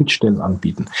auch die Schnittstellen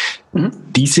anbieten.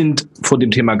 Die sind von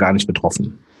dem Thema gar nicht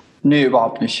betroffen. Nee,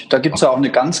 überhaupt nicht. Da gibt es ja auch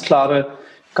eine ganz klare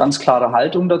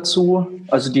Haltung dazu.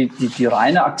 Also die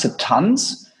reine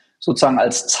Akzeptanz sozusagen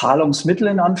als Zahlungsmittel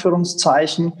in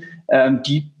Anführungszeichen, da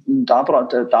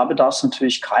bedarf es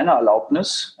natürlich keiner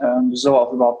Erlaubnis. Das ist aber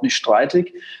auch überhaupt nicht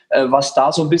streitig. Was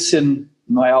da so ein bisschen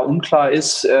unklar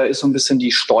ist so ein bisschen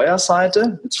die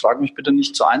Steuerseite. Jetzt frag mich bitte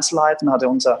nicht zu Einzelheiten, hat ja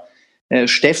unser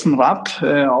Steffen Rapp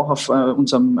auch auf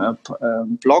unserem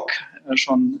Blog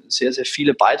schon sehr, sehr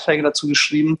viele Beiträge dazu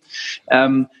geschrieben.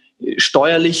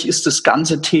 Steuerlich ist das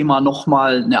ganze Thema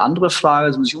nochmal eine andere Frage.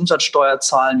 Also muss ich Umsatzsteuer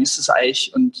zahlen? Wie ist das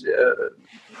eigentlich? Und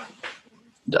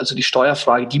also die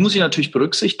Steuerfrage, die muss ich natürlich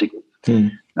berücksichtigen.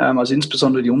 Also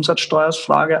insbesondere die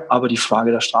Umsatzsteuerfrage, aber die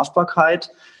Frage der Strafbarkeit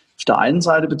auf der einen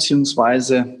Seite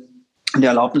beziehungsweise die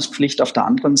Erlaubnispflicht auf der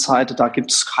anderen Seite, da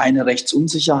gibt es keine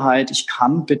Rechtsunsicherheit. Ich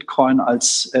kann Bitcoin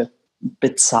als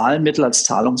Bezahlmittel, als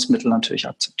Zahlungsmittel natürlich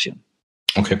akzeptieren.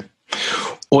 Okay.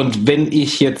 Und wenn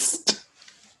ich jetzt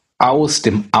aus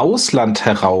dem Ausland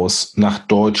heraus nach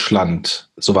Deutschland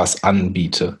sowas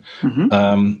anbiete.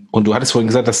 Und du hattest vorhin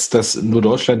gesagt, dass nur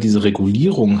Deutschland diese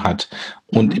Regulierung hat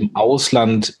und im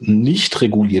Ausland nicht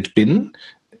reguliert bin,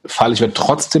 falle ich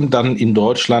trotzdem dann in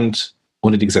Deutschland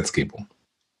unter die Gesetzgebung.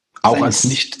 Auch als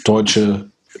nicht deutsche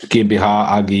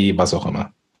GmbH, AG, was auch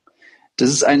immer.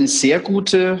 Das ist eine sehr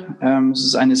gute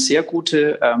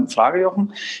Frage,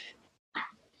 Jochen.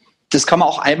 Das kann man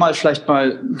auch einmal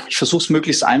ich versuche es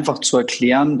möglichst einfach zu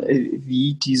erklären,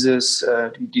 wie diese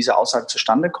Aussage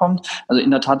zustande kommt. Also in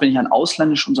der Tat, wenn ich ein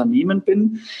ausländisches Unternehmen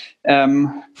bin,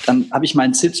 dann habe ich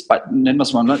meinen Sitz, nennen wir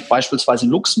es mal beispielsweise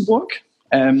in Luxemburg,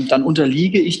 dann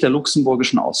unterliege ich der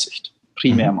luxemburgischen Aufsicht,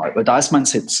 primär mal, weil da ist mein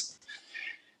Sitz.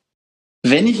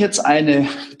 Wenn ich jetzt eine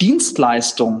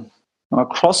Dienstleistung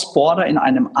cross-border in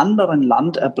einem anderen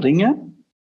Land erbringe,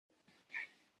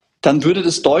 dann würde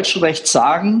das deutsche Recht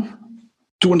sagen,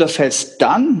 du unterfällst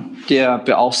dann der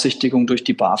Beaufsichtigung durch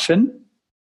die BaFin,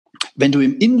 wenn du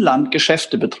im Inland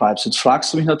Geschäfte betreibst. Jetzt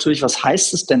fragst du mich natürlich, was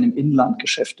heißt es denn im Inland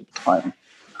Geschäfte betreiben?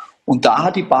 Und da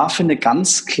hat die BaFin eine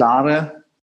ganz klare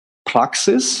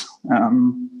Praxis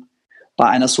bei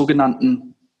einer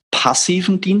sogenannten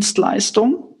passiven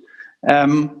Dienstleistung.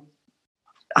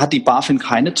 Hat die BaFin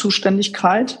keine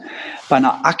Zuständigkeit. Bei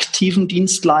einer aktiven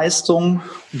Dienstleistung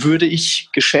würde ich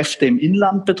Geschäfte im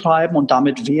Inland betreiben und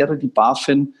damit wäre die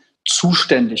BaFin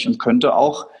zuständig und könnte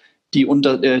auch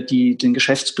den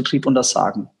Geschäftsbetrieb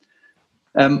untersagen.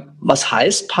 Was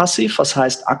heißt passiv? Was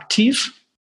heißt aktiv?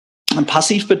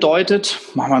 Passiv bedeutet,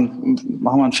 machen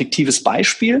wir ein fiktives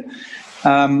Beispiel.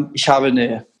 Ich habe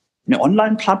eine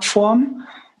Online-Plattform.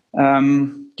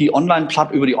 Über die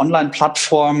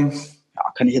Online-Plattform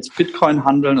kann ich jetzt Bitcoin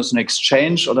handeln, das ist eine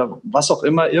Exchange oder was auch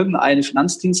immer, irgendeine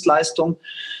Finanzdienstleistung.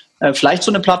 Vielleicht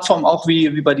so eine Plattform auch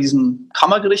wie bei diesem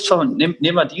Kammergericht. Nehmen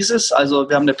wir dieses. Also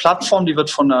wir haben eine Plattform, die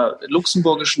wird von der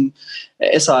luxemburgischen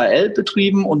SARL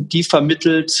betrieben und die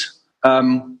vermittelt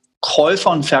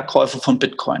Käufer und Verkäufer von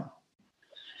Bitcoin.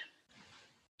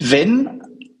 Wenn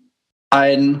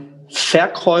ein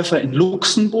Verkäufer in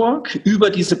Luxemburg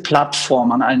über diese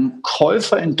Plattform an einen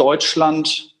Käufer in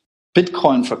Deutschland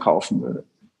Bitcoin verkaufen würde.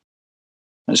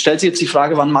 Dann stellt sich jetzt die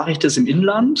Frage, wann mache ich das im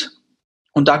Inland?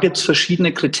 Und da gibt es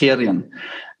verschiedene Kriterien.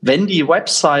 Wenn die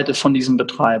Webseite von diesem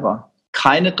Betreiber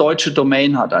keine deutsche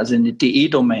Domain hat, also eine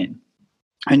DE-Domain,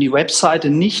 wenn die Webseite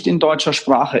nicht in deutscher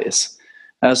Sprache ist,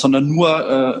 sondern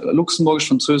nur Luxemburgisch,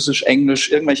 Französisch,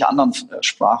 Englisch, irgendwelche anderen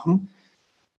Sprachen,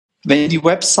 wenn die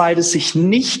Webseite sich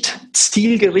nicht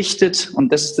zielgerichtet,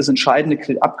 und das ist das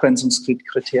entscheidende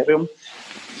Abgrenzungskriterium,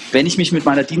 wenn ich mich mit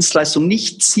meiner Dienstleistung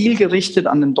nicht zielgerichtet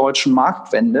an den deutschen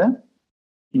Markt wende,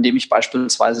 indem ich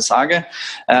beispielsweise sage,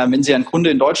 wenn Sie ein Kunde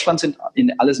in Deutschland sind,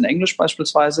 alles in Englisch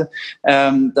beispielsweise,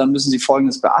 dann müssen Sie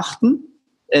Folgendes beachten.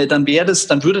 Dann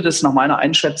würde das nach meiner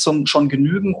Einschätzung schon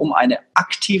genügen, um eine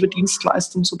aktive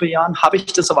Dienstleistung zu bejahen. Habe ich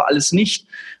das aber alles nicht,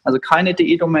 also keine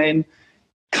DE-Domain,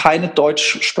 keine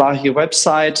deutschsprachige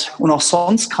Website und auch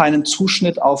sonst keinen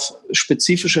Zuschnitt auf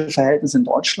spezifische Verhältnisse in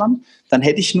Deutschland, dann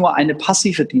hätte ich nur eine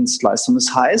passive Dienstleistung.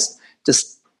 Das heißt,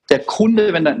 dass der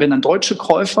Kunde, wenn ein deutscher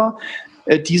Käufer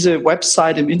diese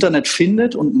Website im Internet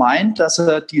findet und meint, dass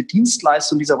er die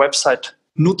Dienstleistung dieser Website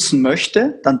nutzen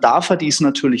möchte, dann darf er dies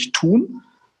natürlich tun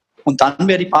und dann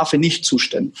wäre die BaFin nicht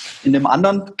zuständig. In dem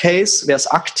anderen Case wäre es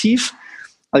aktiv,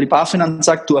 weil die BaFin dann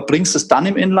sagt, du erbringst es dann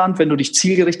im Inland, wenn du dich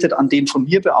zielgerichtet an den von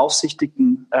mir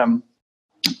beaufsichtigten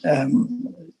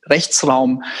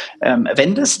Rechtsraum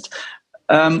wendest,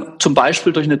 zum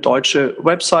Beispiel durch eine deutsche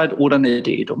Website oder eine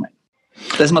DE-Domain.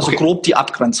 Das ist mal so grob die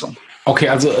Abgrenzung. Okay,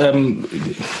 also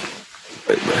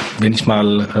wenn ich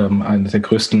mal eine der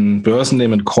größten Börsen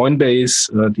nehme,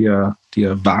 Coinbase, die ja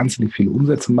wahnsinnig viele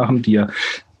Umsätze machen, die ja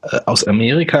aus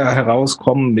Amerika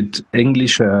herauskommen mit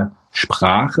englischer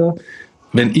Sprache.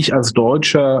 Wenn ich als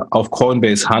Deutscher auf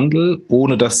Coinbase handle,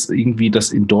 ohne dass irgendwie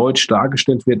das in Deutsch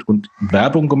dargestellt wird und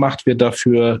Werbung gemacht wird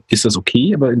dafür, ist das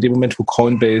okay. Aber in dem Moment, wo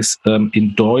Coinbase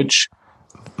in Deutsch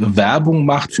Werbung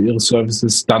macht für ihre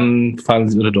Services, dann fallen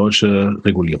sie unter deutsche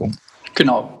Regulierung.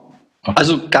 Genau. Okay.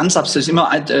 Also ganz abstrakt, immer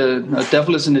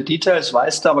Devil is in the details,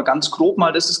 weißt du, aber ganz grob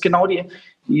mal, das ist genau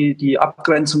die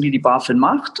Abgrenzung, die BaFin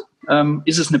macht.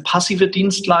 Ist es eine passive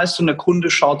Dienstleistung? Der Kunde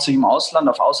schaut sich im Ausland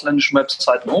auf ausländischen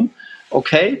Webseiten um.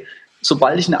 Okay,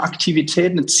 sobald ich eine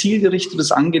Aktivität, ein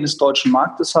zielgerichtetes Angehen des deutschen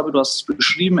Marktes habe, du hast es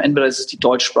beschrieben, entweder ist es die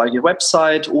deutschsprachige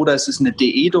Website oder es ist eine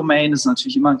DE-Domain, das ist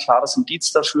natürlich immer ein klares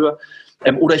Indiz dafür.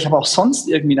 Oder ich habe auch sonst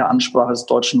irgendwie eine Ansprache des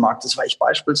deutschen Marktes, weil ich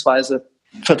beispielsweise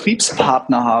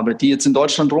Vertriebspartner habe, die jetzt in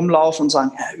Deutschland rumlaufen und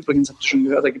sagen, ja, übrigens habt ihr schon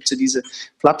gehört, da gibt es ja diese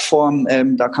Plattform,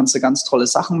 da kannst du ganz tolle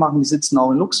Sachen machen, die sitzen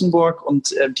auch in Luxemburg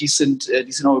und die sind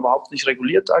auch überhaupt nicht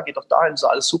reguliert da, geht doch dahin, ist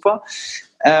alles super.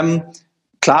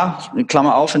 Klar,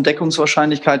 Klammer auf,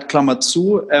 Entdeckungswahrscheinlichkeit, Klammer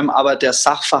zu, aber der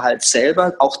Sachverhalt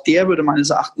selber, auch der würde meines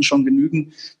Erachtens schon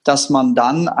genügen, dass man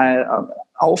dann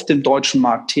auf dem deutschen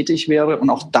Markt tätig wäre und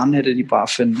auch dann hätte die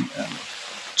BaFin,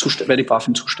 wäre die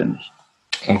BaFin zuständig.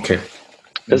 Okay.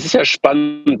 Das ist ja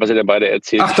spannend, was ihr da beide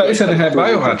erzählt. Ach, da ist ja der Herr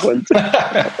Bajorat.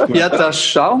 Ja, da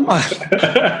schau mal.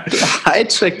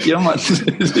 Hightech jemand.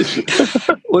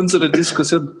 Unsere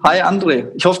Diskussion. Hi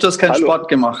André, ich hoffe, du hast keinen Sport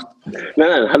gemacht.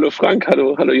 Nein, hallo Frank,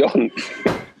 hallo Jochen.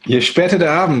 Je später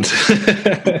der Abend.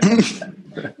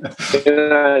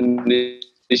 Nee.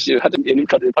 Ich hatte mir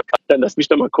gerade den Podcast, dann lass mich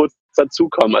noch mal kurz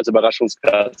dazukommen als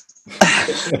Überraschungsgast.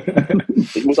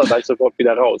 Ich muss auch gleich sofort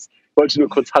wieder raus. Ich wollte nur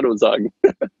kurz Hallo sagen.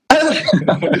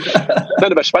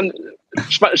 Nein, aber spannende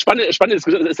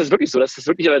Diskussion. Ist das wirklich so, dass das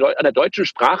wirklich an der deutschen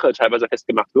Sprache teilweise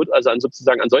festgemacht wird? Also an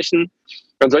solchen,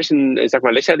 ich sag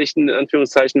mal, lächerlichen, in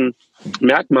Anführungszeichen,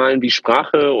 Merkmalen wie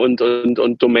Sprache und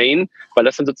Domain, weil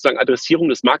das dann sozusagen Adressierung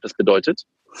des Marktes bedeutet?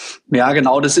 Ja,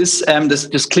 genau. Das ist,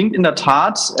 das klingt in der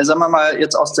Tat, sagen wir mal,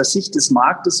 jetzt aus der Sicht des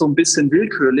Marktes so ein bisschen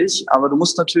willkürlich, aber du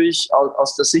musst natürlich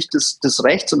aus der Sicht des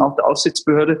Rechts und auch der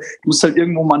Aufsichtsbehörde, du musst halt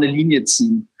irgendwo mal eine Linie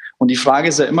ziehen. Und die Frage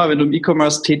ist ja immer, wenn du im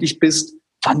E-Commerce tätig bist,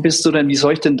 wann bist du denn, wie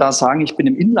soll ich denn da sagen, ich bin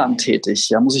im Inland tätig?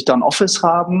 Ja, muss ich da ein Office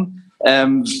haben?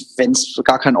 Wenn es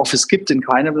gar kein Office gibt in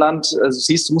keinem Land,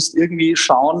 siehst du, musst irgendwie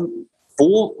schauen,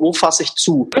 wo fasse ich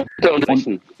zu?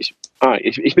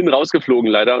 Ich bin rausgeflogen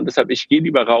leider und deshalb, ich gehe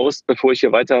lieber raus, bevor ich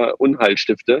hier weiter Unheil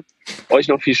stifte. Euch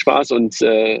noch viel Spaß und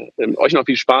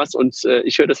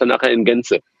ich höre das dann nachher in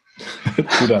Gänze.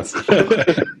 Tu das.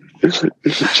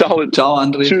 Ciao,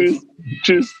 André.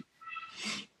 Tschüss.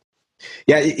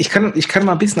 Ja, ich kann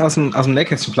mal ein bisschen aus dem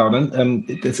Nähkästchen plaudern.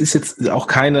 Das ist jetzt auch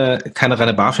keine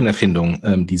reine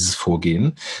BaFin-Erfindung, dieses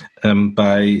Vorgehen.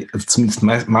 Zumindest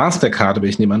Mastercard, aber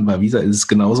ich nehme an, bei Visa ist es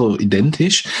genauso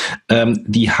identisch.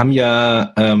 Die haben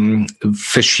ja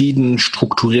verschieden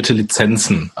strukturierte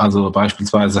Lizenzen. Also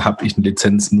beispielsweise habe ich eine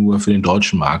Lizenz nur für den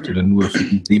deutschen Markt oder nur für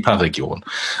die SEPA-Region.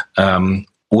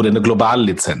 oder eine globale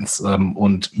Lizenz.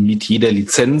 Und mit jeder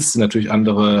Lizenz sind natürlich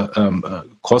andere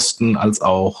Kosten als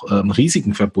auch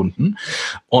Risiken verbunden.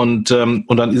 Und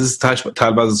dann ist es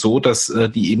teilweise so, dass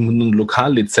die eben eine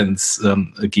Lokallizenz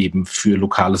geben für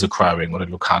lokales Acquiring oder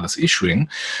lokales Issuing.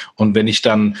 Und wenn ich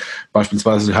dann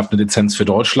beispielsweise, ich habe eine Lizenz für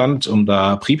Deutschland, um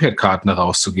da Prepaid-Karten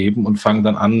herauszugeben und fange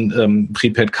dann an,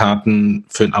 Prepaid-Karten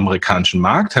für den amerikanischen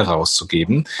Markt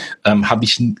herauszugeben, habe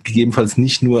ich gegebenenfalls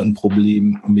nicht nur ein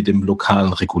Problem mit dem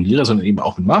lokalen Regulierer, sondern eben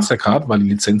auch mit Mastercard, weil die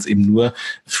Lizenz eben nur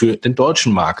für den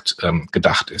deutschen Markt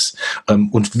gedacht ist.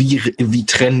 Und wie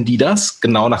trennen die das?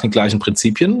 Genau nach den gleichen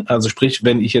Prinzipien. Also sprich,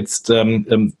 wenn ich jetzt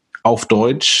auf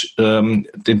Deutsch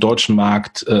den deutschen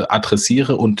Markt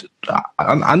adressiere und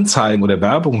an Anzeigen oder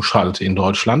Werbung schalte in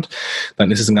Deutschland,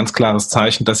 dann ist es ein ganz klares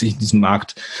Zeichen, dass ich in diesen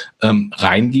Markt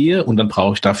reingehe und dann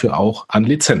brauche ich dafür auch eine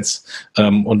Lizenz.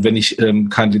 Und wenn ich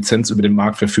keine Lizenz über den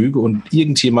Markt verfüge und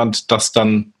irgendjemand das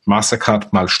dann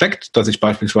Mastercard mal steckt, dass ich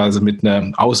beispielsweise mit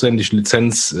einer ausländischen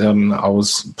Lizenz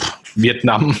aus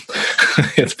Vietnam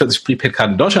jetzt plötzlich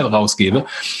Prepaid-Karten in Deutschland rausgebe,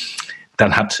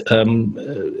 dann hat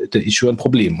der Issuer ein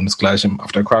Problem. Und das Gleiche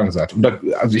auf der Acquiring-Seite.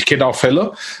 Also ich kenne auch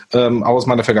Fälle aus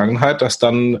meiner Vergangenheit, dass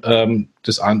dann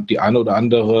die eine oder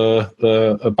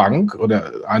andere Bank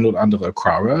oder eine oder andere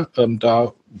Acquirer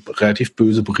da relativ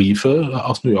böse Briefe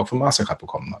aus New York von Mastercard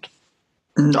bekommen hat.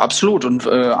 Absolut. Und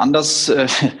anders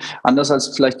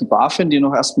als vielleicht die BaFin, die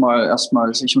noch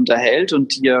erstmal sich unterhält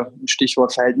und hier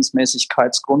Stichwort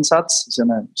Verhältnismäßigkeitsgrundsatz, sind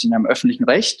ja im öffentlichen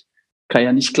Recht, kann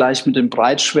ja nicht gleich mit dem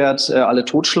Breitschwert alle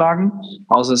totschlagen,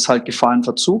 außer es ist halt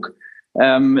Gefahrenverzug,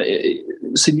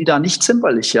 sind die da nicht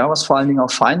zimperlich, ja, was vor allen Dingen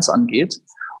auch Fines angeht.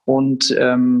 Und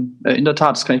in der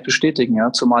Tat, das kann ich bestätigen,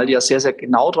 ja, zumal die ja sehr, sehr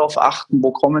genau darauf achten,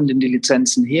 wo kommen denn die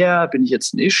Lizenzen her? Bin ich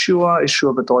jetzt ein Issuer?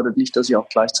 Issuer bedeutet nicht, dass ich auch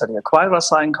gleichzeitig Acquirer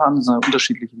sein kann. Das sind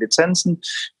unterschiedliche Lizenzen.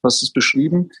 Du hast es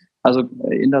beschrieben. Also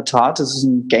in der Tat, es ist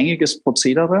ein gängiges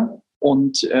Prozedere.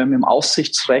 Und im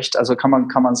Aufsichtsrecht, also kann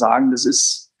man sagen,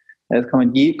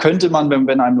 könnte man,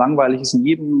 wenn einem langweilig ist, in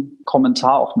jedem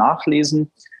Kommentar auch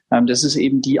nachlesen. Das ist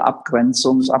eben die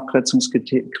Abgrenzung, das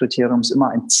Abgrenzungskriterium ist immer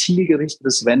ein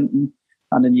zielgerichtetes Wenden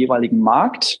an den jeweiligen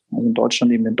Markt, also in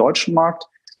Deutschland eben den deutschen Markt.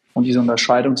 Und diese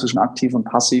Unterscheidung zwischen aktiv und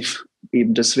passiv,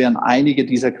 eben das wären einige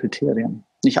dieser Kriterien.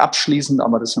 Nicht abschließend,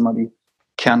 aber das sind immer die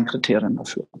Kernkriterien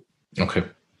dafür. Okay.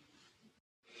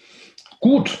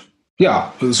 Gut.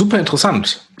 Ja, super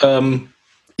interessant.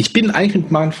 Ich bin eigentlich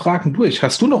mit meinen Fragen durch.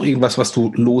 Hast du noch irgendwas, was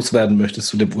du loswerden möchtest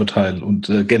zu dem Urteil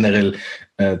und generell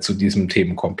zu diesem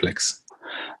Themenkomplex?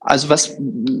 Also was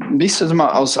mich so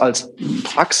immer als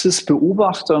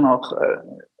Praxisbeobachter und auch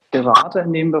Berater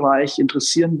in dem Bereich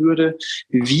interessieren würde,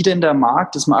 wie denn der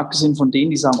Markt, das mal abgesehen von denen,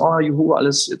 die sagen, oh juhu,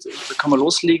 alles, jetzt kann man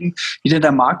loslegen, wie denn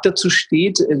der Markt dazu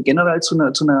steht, generell zu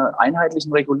einer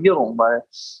einheitlichen Regulierung, weil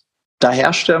da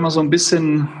herrscht ja immer so ein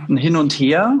bisschen ein Hin und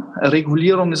Her.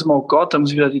 Regulierung ist immer, oh Gott, da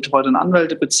muss ich wieder die teuren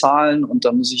Anwälte bezahlen und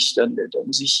da muss ich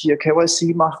hier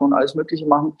KYC machen und alles Mögliche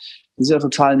machen. Das ist ja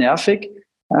total nervig.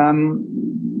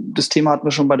 Das Thema hatten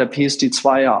wir schon bei der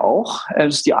PSD2 ja auch.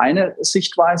 Das ist die eine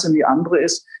Sichtweise und die andere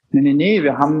ist, nee,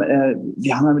 wir haben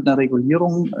ja mit einer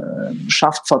Regulierung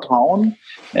schafft Vertrauen.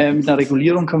 Mit einer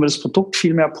Regulierung können wir das Produkt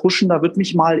viel mehr pushen. Da würde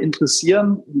mich mal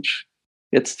interessieren, und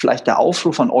jetzt vielleicht der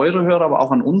Aufruf an eure Hörer, aber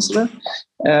auch an unsere,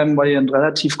 weil ihr einen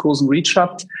relativ großen Reach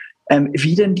habt,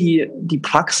 wie denn die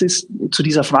Praxis zu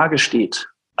dieser Frage steht.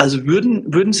 Also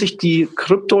würden sich die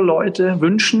Krypto-Leute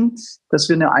wünschen, dass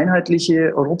wir eine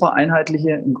einheitliche,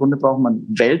 europaeinheitliche, im Grunde braucht man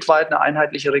weltweit eine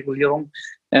einheitliche Regulierung,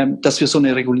 dass wir so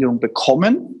eine Regulierung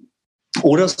bekommen?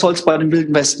 Oder soll es bei dem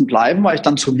Wilden Westen bleiben, weil ich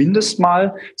dann zumindest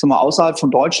mal, außerhalb von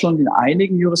Deutschland in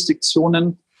einigen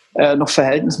Jurisdiktionen noch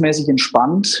verhältnismäßig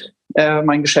entspannt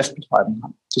mein Geschäft betreiben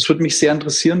kann? Das würde mich sehr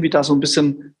interessieren, wie da so ein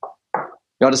bisschen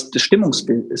das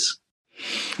Stimmungsbild ist.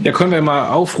 Ja, können wir mal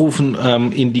aufrufen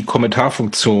in die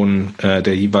Kommentarfunktion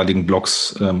der jeweiligen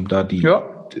Blogs,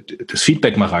 das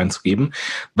Feedback mal reinzugeben.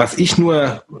 Was ich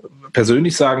nur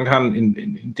persönlich sagen kann,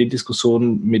 in den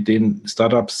Diskussionen mit den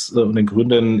Startups und den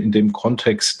Gründern in dem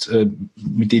Kontext,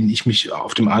 mit denen ich mich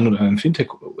auf dem einen oder anderen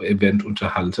Fintech-Event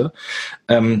unterhalte,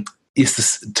 ist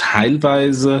es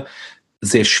teilweise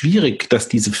sehr schwierig, dass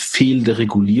diese fehlende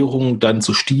Regulierung dann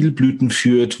zu Stilblüten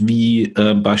führt, wie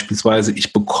beispielsweise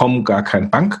ich bekomme gar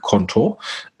kein Bankkonto,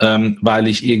 weil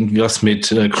ich irgendwie was mit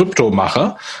Krypto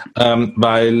mache,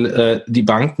 weil die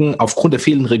Banken aufgrund der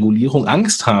fehlenden Regulierung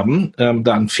Angst haben,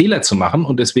 da einen Fehler zu machen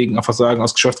und deswegen einfach sagen,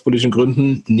 aus geschäftspolitischen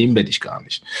Gründen nehmen wir dich gar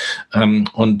nicht.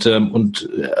 Und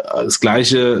das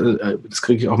Gleiche, das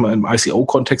kriege ich auch mal im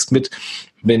ICO-Kontext mit,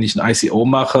 wenn ich ein ICO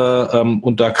mache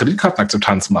und da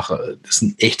Kreditkartenakzeptanz mache. Das ist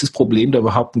ein echtes Problem, da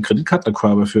überhaupt einen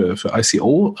Kreditkartenacquirer für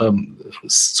ICO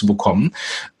zu bekommen,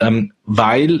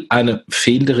 weil eine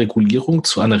fehlende Regulierung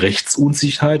zu einer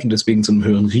Rechtsunsicherheit und deswegen zu einem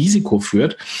höheren Risiko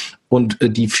führt. Und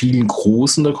die vielen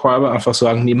großen Acquirer einfach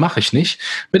sagen, nee, mache ich nicht.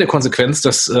 Mit der Konsequenz,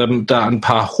 dass da ein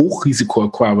paar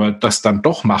Hochrisiko-Acquirer das dann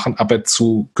doch machen, aber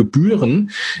zu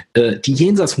Gebühren, die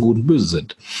jenseits von Gut und Böse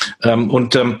sind.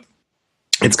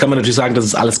 Jetzt kann man natürlich sagen, das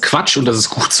ist alles Quatsch und das ist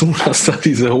gut so, dass da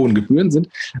diese hohen Gebühren sind.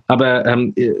 Aber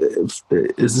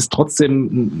es ist trotzdem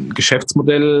ein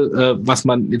Geschäftsmodell, was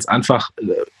man jetzt einfach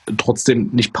trotzdem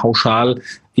nicht pauschal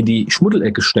in die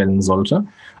Schmuddelecke stellen sollte.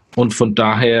 Und von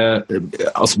daher,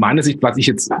 aus meiner Sicht, was ich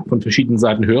jetzt von verschiedenen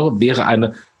Seiten höre, wäre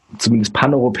eine zumindest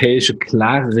paneuropäische,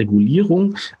 klare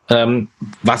Regulierung,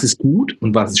 was ist gut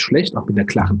und was ist schlecht, auch mit einer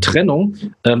klaren Trennung,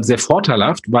 sehr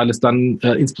vorteilhaft, weil es dann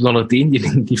insbesondere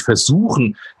denjenigen, die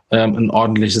versuchen, ein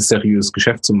ordentliches, seriöses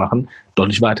Geschäft zu machen,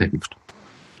 deutlich weiterhilft.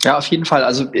 Ja, auf jeden Fall.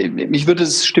 Also mich würde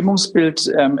das Stimmungsbild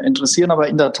interessieren, aber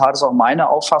in der Tat ist auch meine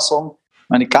Auffassung,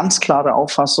 meine ganz klare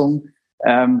Auffassung,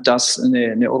 dass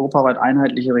eine europaweit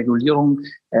einheitliche Regulierung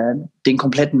den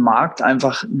kompletten Markt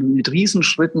einfach mit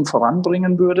Riesenschritten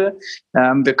voranbringen würde.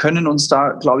 Wir können uns da,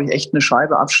 glaube ich, echt eine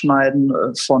Scheibe abschneiden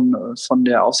von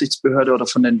der Aufsichtsbehörde oder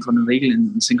von den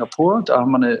Regeln in Singapur. Da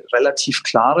haben wir eine relativ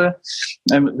klare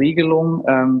Regelung.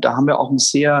 Da haben wir auch einen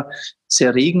sehr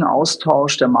regen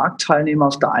Austausch der Marktteilnehmer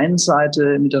auf der einen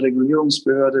Seite mit der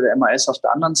Regulierungsbehörde, der MAS auf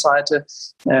der anderen Seite,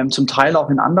 zum Teil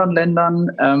auch in anderen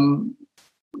Ländern.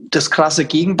 Das krasse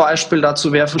Gegenbeispiel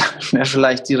dazu wäre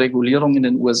vielleicht die Regulierung in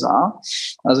den USA.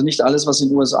 Also nicht alles, was in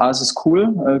den USA ist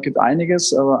cool. Gibt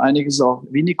einiges, aber einiges ist auch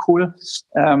wenig cool.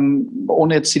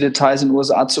 Ohne jetzt die Details in den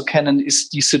USA zu kennen,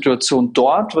 ist die Situation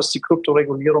dort, was die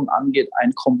Kryptoregulierung angeht,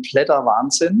 ein kompletter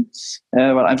Wahnsinn,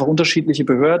 weil einfach unterschiedliche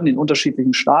Behörden in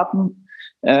unterschiedlichen Staaten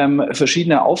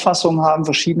verschiedene Auffassungen haben,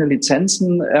 verschiedene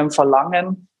Lizenzen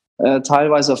verlangen,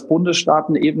 teilweise auf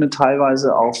Bundesstaatenebene,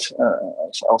 teilweise auf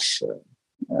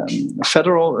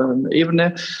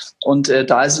Federal-Ebene. Und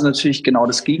da ist es natürlich genau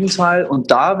das Gegenteil. Und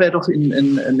da wäre doch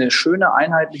in eine schöne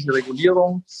einheitliche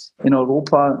Regulierung in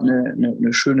Europa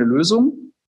eine schöne Lösung.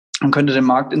 Man könnte den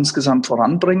Markt insgesamt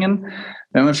voranbringen.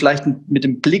 Wenn man vielleicht mit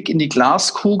dem Blick in die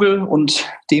Glaskugel und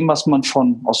dem, was man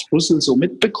aus Brüssel so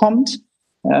mitbekommt,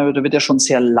 da wird ja schon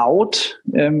sehr laut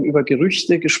über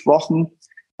Gerüchte gesprochen,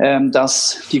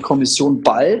 dass die Kommission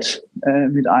bald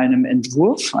mit einem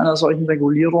Entwurf einer solchen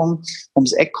Regulierung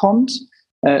ums Eck kommt.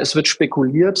 Es wird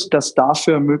spekuliert, dass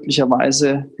dafür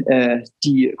möglicherweise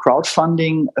die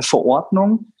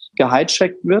Crowdfunding-Verordnung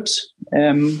gehijackt wird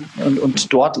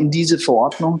und dort in diese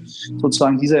Verordnung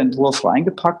sozusagen dieser Entwurf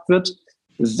reingepackt wird.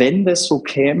 Wenn das so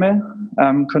käme,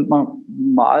 könnte man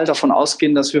mal davon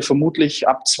ausgehen, dass wir vermutlich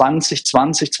ab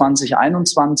 2020,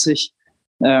 2021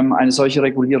 eine solche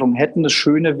Regulierung hätten. Das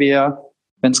Schöne wäre,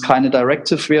 wenn es keine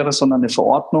Directive wäre, sondern eine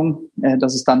Verordnung,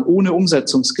 dass es dann ohne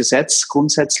Umsetzungsgesetz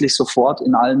grundsätzlich sofort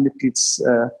in allen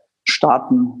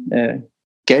Mitgliedstaaten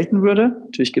gelten würde.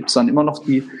 Natürlich gibt es dann immer noch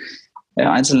die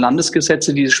einzelnen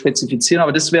Landesgesetze, die das spezifizieren,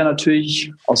 aber das wäre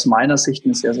natürlich aus meiner Sicht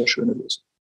eine sehr, sehr schöne Lösung.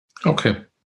 Okay.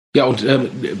 Ja, und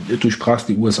du sprachst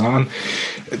die USA an.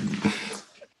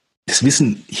 Das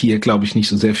wissen hier, glaube ich, nicht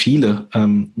so sehr viele,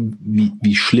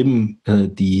 wie schlimm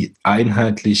die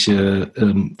einheitliche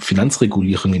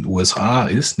Finanzregulierung in den USA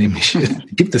ist, nämlich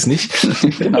gibt es nicht.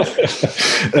 Genau.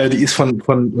 Die ist von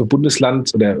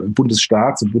Bundesland oder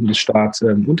Bundesstaat zu Bundesstaat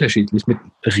unterschiedlich, mit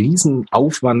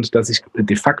Riesenaufwand, dass ich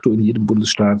de facto in jedem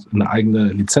Bundesstaat eine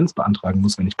eigene Lizenz beantragen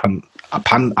muss, wenn ich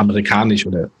panamerikanisch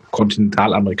oder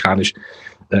kontinentalamerikanisch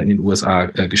in den USA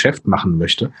Geschäft machen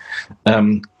möchte,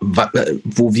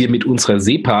 wo wir mit unserer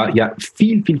SEPA ja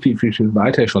viel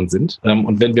weiter schon sind.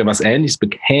 Und wenn wir was Ähnliches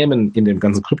bekämen in dem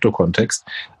ganzen Krypto-Kontext,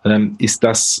 ist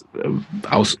das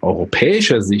aus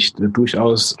europäischer Sicht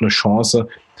durchaus eine Chance,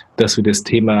 dass wir das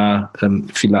Thema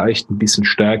vielleicht ein bisschen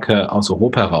stärker aus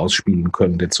Europa rausspielen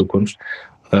können in der Zukunft,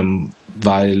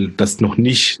 weil das noch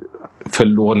nicht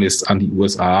verloren ist an die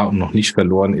USA und noch nicht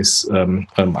verloren ist an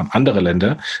andere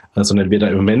Länder, sondern wir da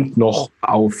im Moment noch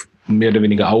auf mehr oder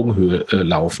weniger Augenhöhe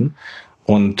laufen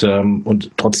und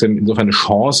trotzdem insofern eine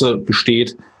Chance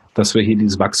besteht, dass wir hier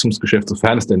dieses Wachstumsgeschäft,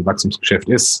 sofern es denn ein Wachstumsgeschäft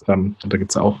ist, da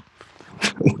gibt es auch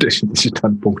unterschiedliche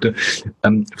Standpunkte,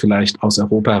 vielleicht aus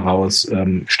Europa heraus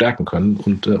stärken können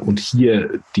und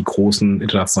hier die großen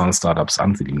internationalen Startups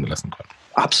ansiedeln lassen können.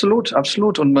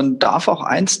 Absolut. Und man darf auch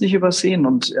eins nicht übersehen.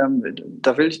 Und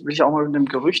da will ich auch mal mit dem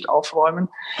Gerücht aufräumen.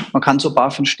 Man kann zur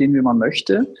BaFin stehen, wie man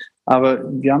möchte. Aber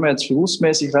wir haben ja jetzt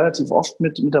berufsmäßig relativ oft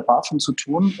mit der BaFin zu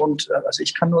tun. Und also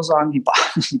ich kann nur sagen, die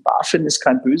BaFin ist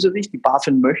kein Bösewicht. Die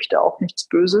BaFin möchte auch nichts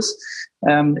Böses,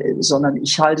 sondern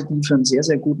ich halte die für einen sehr,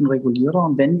 sehr guten Regulierer.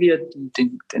 Und wenn wir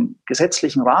den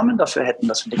gesetzlichen Rahmen dafür hätten,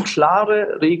 dass wir eine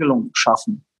klare Regelung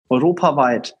schaffen,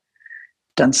 europaweit,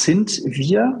 dann sind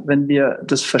wir, wenn wir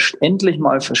das endlich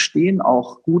mal verstehen,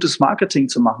 auch gutes Marketing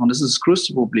zu machen. Und das ist das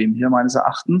größte Problem hier meines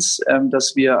Erachtens,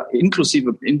 dass wir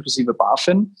inklusive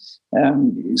BaFin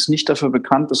ist nicht dafür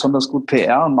bekannt, besonders gut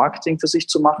PR und Marketing für sich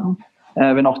zu machen.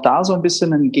 Wenn auch da so ein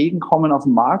bisschen ein Entgegenkommen auf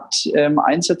dem Markt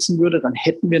einsetzen würde, dann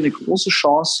hätten wir eine große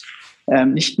Chance,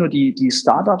 nicht nur die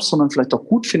Startups, sondern vielleicht auch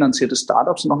gut finanzierte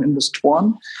Startups und auch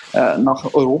Investoren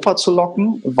nach Europa zu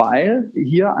locken, weil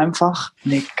hier einfach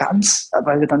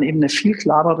weil wir dann eben eine viel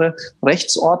klarere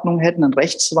Rechtsordnung hätten, einen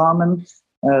Rechtsrahmen,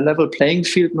 Level Playing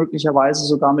Field möglicherweise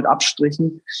sogar mit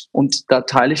Abstrichen. Und da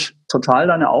teile ich total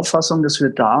deine Auffassung, dass wir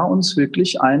da uns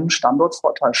wirklich einen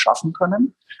Standortvorteil schaffen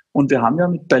können. Und wir haben ja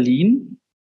mit Berlin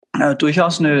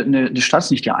durchaus eine Stadt,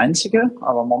 nicht die einzige,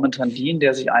 aber momentan die, in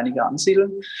der sich einige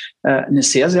ansiedeln, eine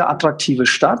sehr, sehr attraktive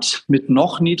Stadt mit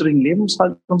noch niedrigen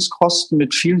Lebenshaltungskosten,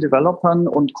 mit vielen Developern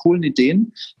und coolen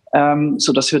Ideen,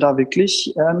 sodass wir da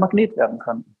wirklich ein Magnet werden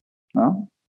können.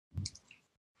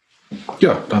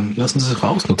 Ja, dann lassen Sie es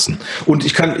rausnutzen. Und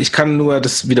ich kann nur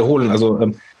das wiederholen.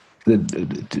 Also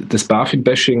das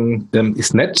BaFin-Bashing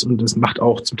ist nett und es macht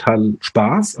auch zum Teil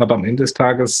Spaß, aber am Ende des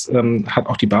Tages hat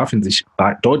auch die BaFin sich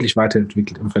deutlich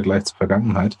weiterentwickelt im Vergleich zur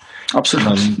Vergangenheit.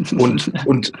 Absolut.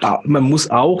 Und man muss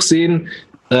auch sehen,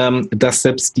 dass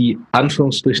selbst die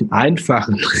Anführungsstrichen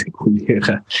einfachen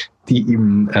Regulierer, die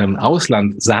im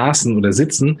Ausland saßen oder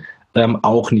sitzen,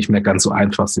 auch nicht mehr ganz so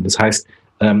einfach sind. Das heißt,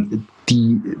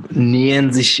 die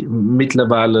nähern sich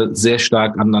mittlerweile sehr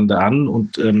stark aneinander an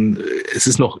und es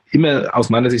ist noch immer, aus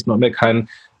meiner Sicht, noch immer kein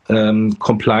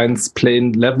Compliance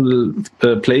Playing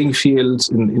Field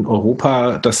in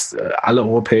Europa, dass alle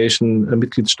europäischen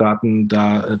Mitgliedstaaten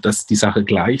dass die Sache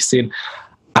gleich sehen.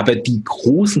 Aber die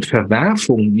großen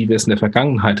Verwerfungen, wie wir es in der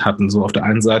Vergangenheit hatten, so auf der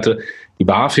einen Seite die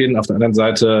BaFin, auf der anderen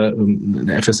Seite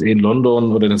eine FSA in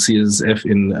London oder eine CSSF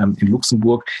in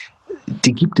Luxemburg,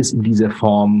 die gibt es in dieser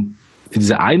Form, in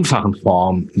dieser einfachen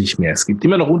Form nicht mehr. Es gibt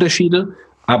immer noch Unterschiede,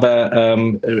 aber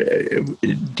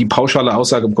die pauschale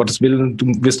Aussage, um Gottes Willen, du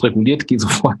wirst reguliert, geh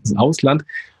sofort ins Ausland,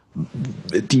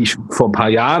 die ich vor ein paar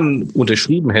Jahren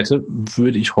unterschrieben hätte,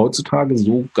 würde ich heutzutage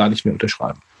so gar nicht mehr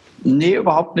unterschreiben. Nee,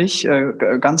 überhaupt nicht.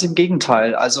 Ganz im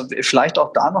Gegenteil. Also vielleicht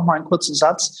auch da noch mal einen kurzen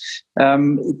Satz.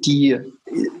 Die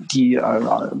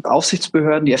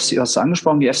Aufsichtsbehörden, die FCA, hast du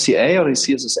angesprochen, die FCA oder die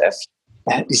CSSF,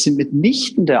 die sind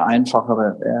mitnichten der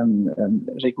einfachere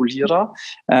Regulierer.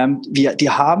 Die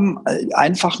haben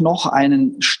einfach noch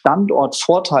einen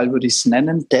Standortvorteil, würde ich es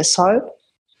nennen. Deshalb,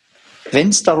 wenn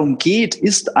es darum geht,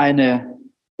 ist ein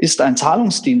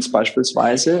Zahlungsdienst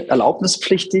beispielsweise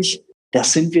erlaubnispflichtig,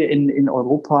 das sind wir in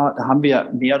Europa, da haben wir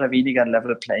mehr oder weniger ein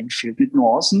Level Playing Field mit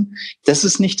Nuancen. Das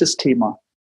ist nicht das Thema.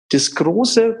 Das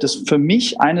für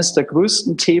mich eines der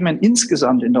größten Themen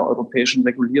insgesamt in der europäischen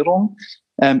Regulierung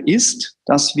ist,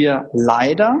 dass wir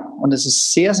leider, und es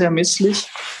ist sehr, sehr misslich,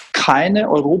 keine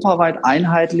europaweit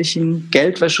einheitlichen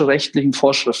geldwäscherechtlichen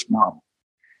Vorschriften haben.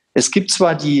 Es gibt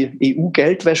zwar die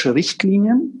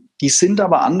EU-Geldwäsche-Richtlinien, die sind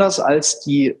aber anders als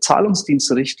die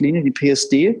Zahlungsdienste-Richtlinie, die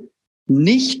PSD,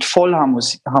 nicht voll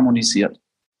harmonisiert.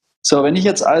 So, wenn ich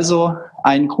jetzt also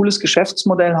ein cooles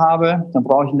Geschäftsmodell habe, dann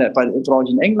brauche ich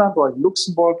in England, brauche ich in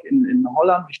Luxemburg, in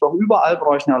Holland, überall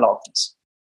brauche ich eine Erlaubnis.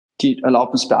 Die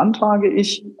Erlaubnis beantrage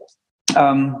ich.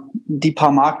 Die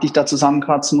paar Mark, die ich da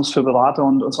zusammenkratzen muss für Berater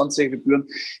und sonstige Gebühren,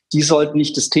 die sollten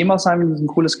nicht das Thema sein, wenn ich ein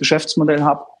cooles Geschäftsmodell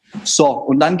habe. So,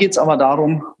 und dann geht's aber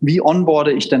darum, wie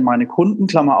onboarde ich denn meine Kunden,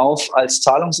 Klammer auf, als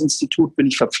Zahlungsinstitut bin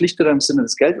ich verpflichtet im Sinne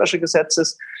des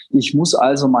Geldwäschegesetzes. Ich muss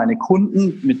also meine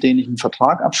Kunden, mit denen ich einen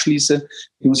Vertrag abschließe,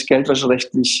 die muss ich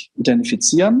geldwäscherechtlich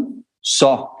identifizieren.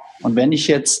 So, und wenn ich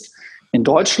jetzt in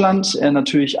Deutschland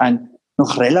natürlich einen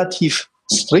noch relativ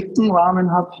strikten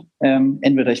Rahmen habe,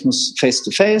 entweder ich muss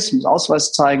Face-to-Face, muss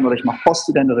Ausweis zeigen oder ich mache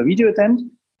Postident oder Videoident,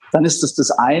 dann ist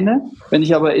das eine. Wenn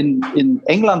ich aber in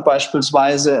England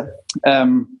beispielsweise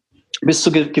bis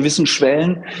zu gewissen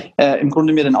Schwellen im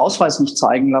Grunde mir den Ausweis nicht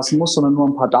zeigen lassen muss, sondern nur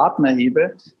ein paar Daten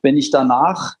erhebe, wenn ich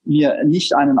danach mir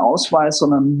nicht einen Ausweis,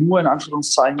 sondern nur in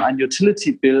Anführungszeichen einen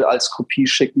Utility Bill als Kopie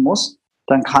schicken muss,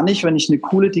 dann kann ich, wenn ich eine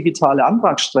coole digitale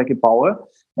Antragsstrecke baue,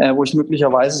 wo ich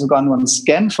möglicherweise sogar nur einen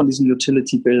Scan von diesem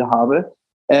Utility Bill habe,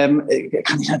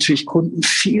 kann ich natürlich Kunden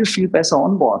viel, viel besser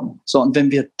onboarden. So, und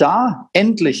wenn wir da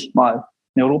endlich mal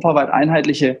eine europaweit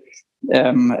einheitliche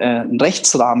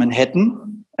Rechtsrahmen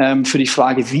hätten für die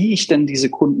Frage, wie ich denn diese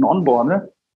Kunden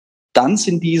onboarde, dann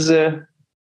sind diese,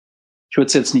 ich würde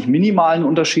es jetzt nicht minimalen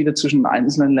Unterschiede zwischen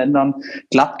einzelnen Ländern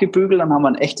glatt gebügelt, dann haben wir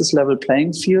ein echtes Level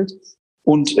Playing Field.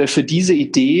 Und für diese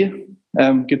Idee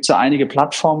gibt es ja einige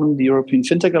Plattformen, die European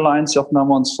Fintech Alliance. Jochen, haben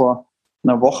wir uns vor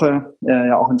einer Woche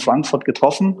ja auch in Frankfurt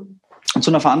getroffen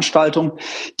zu einer Veranstaltung.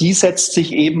 Die setzt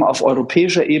sich eben auf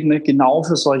europäischer Ebene genau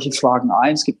für solche Fragen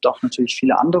ein. Es gibt auch natürlich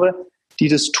viele andere, die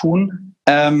das tun,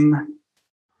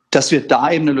 dass wir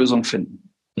da eben eine Lösung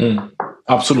finden.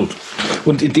 Absolut.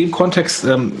 Und in dem Kontext,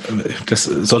 das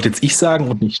sollte jetzt ich sagen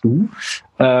und nicht du,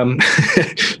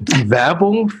 die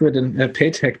Werbung für den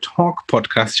PayTech Talk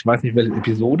Podcast, ich weiß nicht welche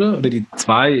Episode, oder die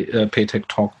 2 PayTech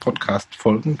Talk Podcast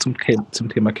Folgen zum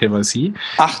Thema KYC.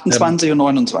 28 und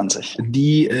 29.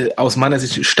 Die aus meiner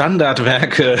Sicht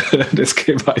Standardwerke des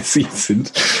KYC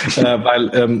sind,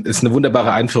 weil es eine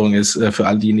wunderbare Einführung ist für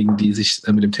all diejenigen, die sich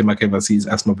mit dem Thema KYC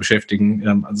erstmal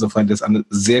beschäftigen. Insofern das eine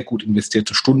sehr gut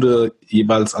investierte Stunde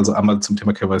jeweils, also einmal zum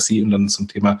Thema KYC und dann zum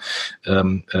Thema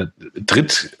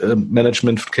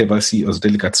Drittmanagement von KYC, also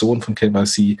Delegation von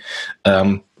KYC,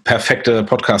 perfekte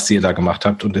Podcasts, die ihr da gemacht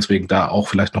habt und deswegen da auch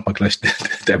vielleicht nochmal gleich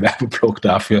der Werbeblock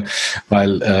dafür,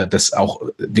 weil das auch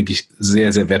wirklich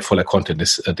sehr, sehr wertvoller Content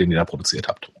ist, den ihr da produziert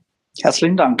habt.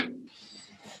 Herzlichen Dank.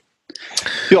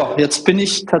 Ja, jetzt bin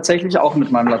ich tatsächlich auch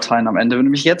mit meinem Latein am Ende. Wenn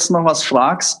du mich jetzt noch was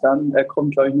fragst, dann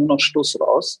kommt, glaube ich, nur noch Schluss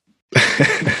raus.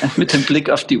 Mit dem Blick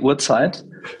auf die Uhrzeit.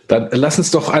 Dann lass uns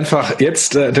doch einfach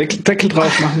jetzt Deckel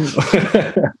drauf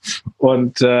machen.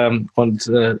 und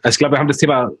ich glaube, wir haben das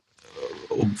Thema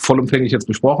vollumfänglich jetzt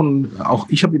besprochen. Auch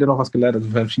ich habe wieder noch was gelernt. Also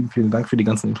vielen, vielen Dank für die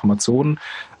ganzen Informationen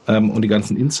und die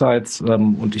ganzen Insights.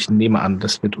 Und ich nehme an,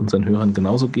 das wird unseren Hörern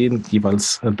genauso gehen,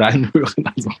 jeweils deinen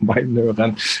Hörern als auch meinen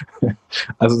Hörern.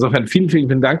 Also insofern vielen, vielen,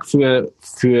 vielen Dank für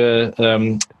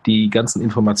die ganzen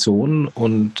Informationen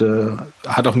und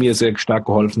hat auch mir sehr stark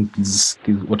geholfen, dieses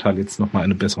Urteil jetzt nochmal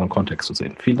in einem besseren Kontext zu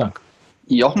sehen. Vielen Dank.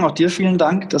 Jochen, auch dir vielen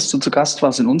Dank, dass du zu Gast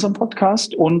warst in unserem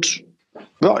Podcast und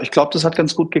ja, ich glaube, das hat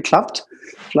ganz gut geklappt.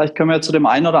 Vielleicht können wir zu dem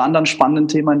einen oder anderen spannenden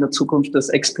Thema in der Zukunft das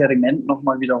Experiment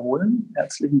nochmal wiederholen.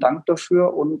 Herzlichen Dank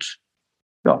dafür und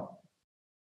ja.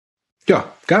 Ja,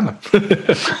 gerne.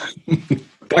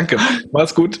 Danke.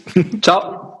 Mach's gut.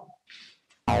 Ciao.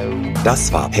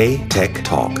 Das war PayTech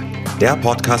Talk, der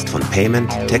Podcast von Payment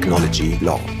Technology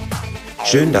Law.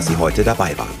 Schön, dass Sie heute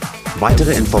dabei waren.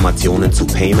 Weitere Informationen zu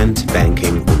Payment,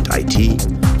 Banking und IT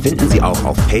finden Sie auch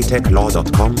auf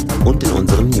paytechlaw.com und in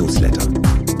unserem Newsletter.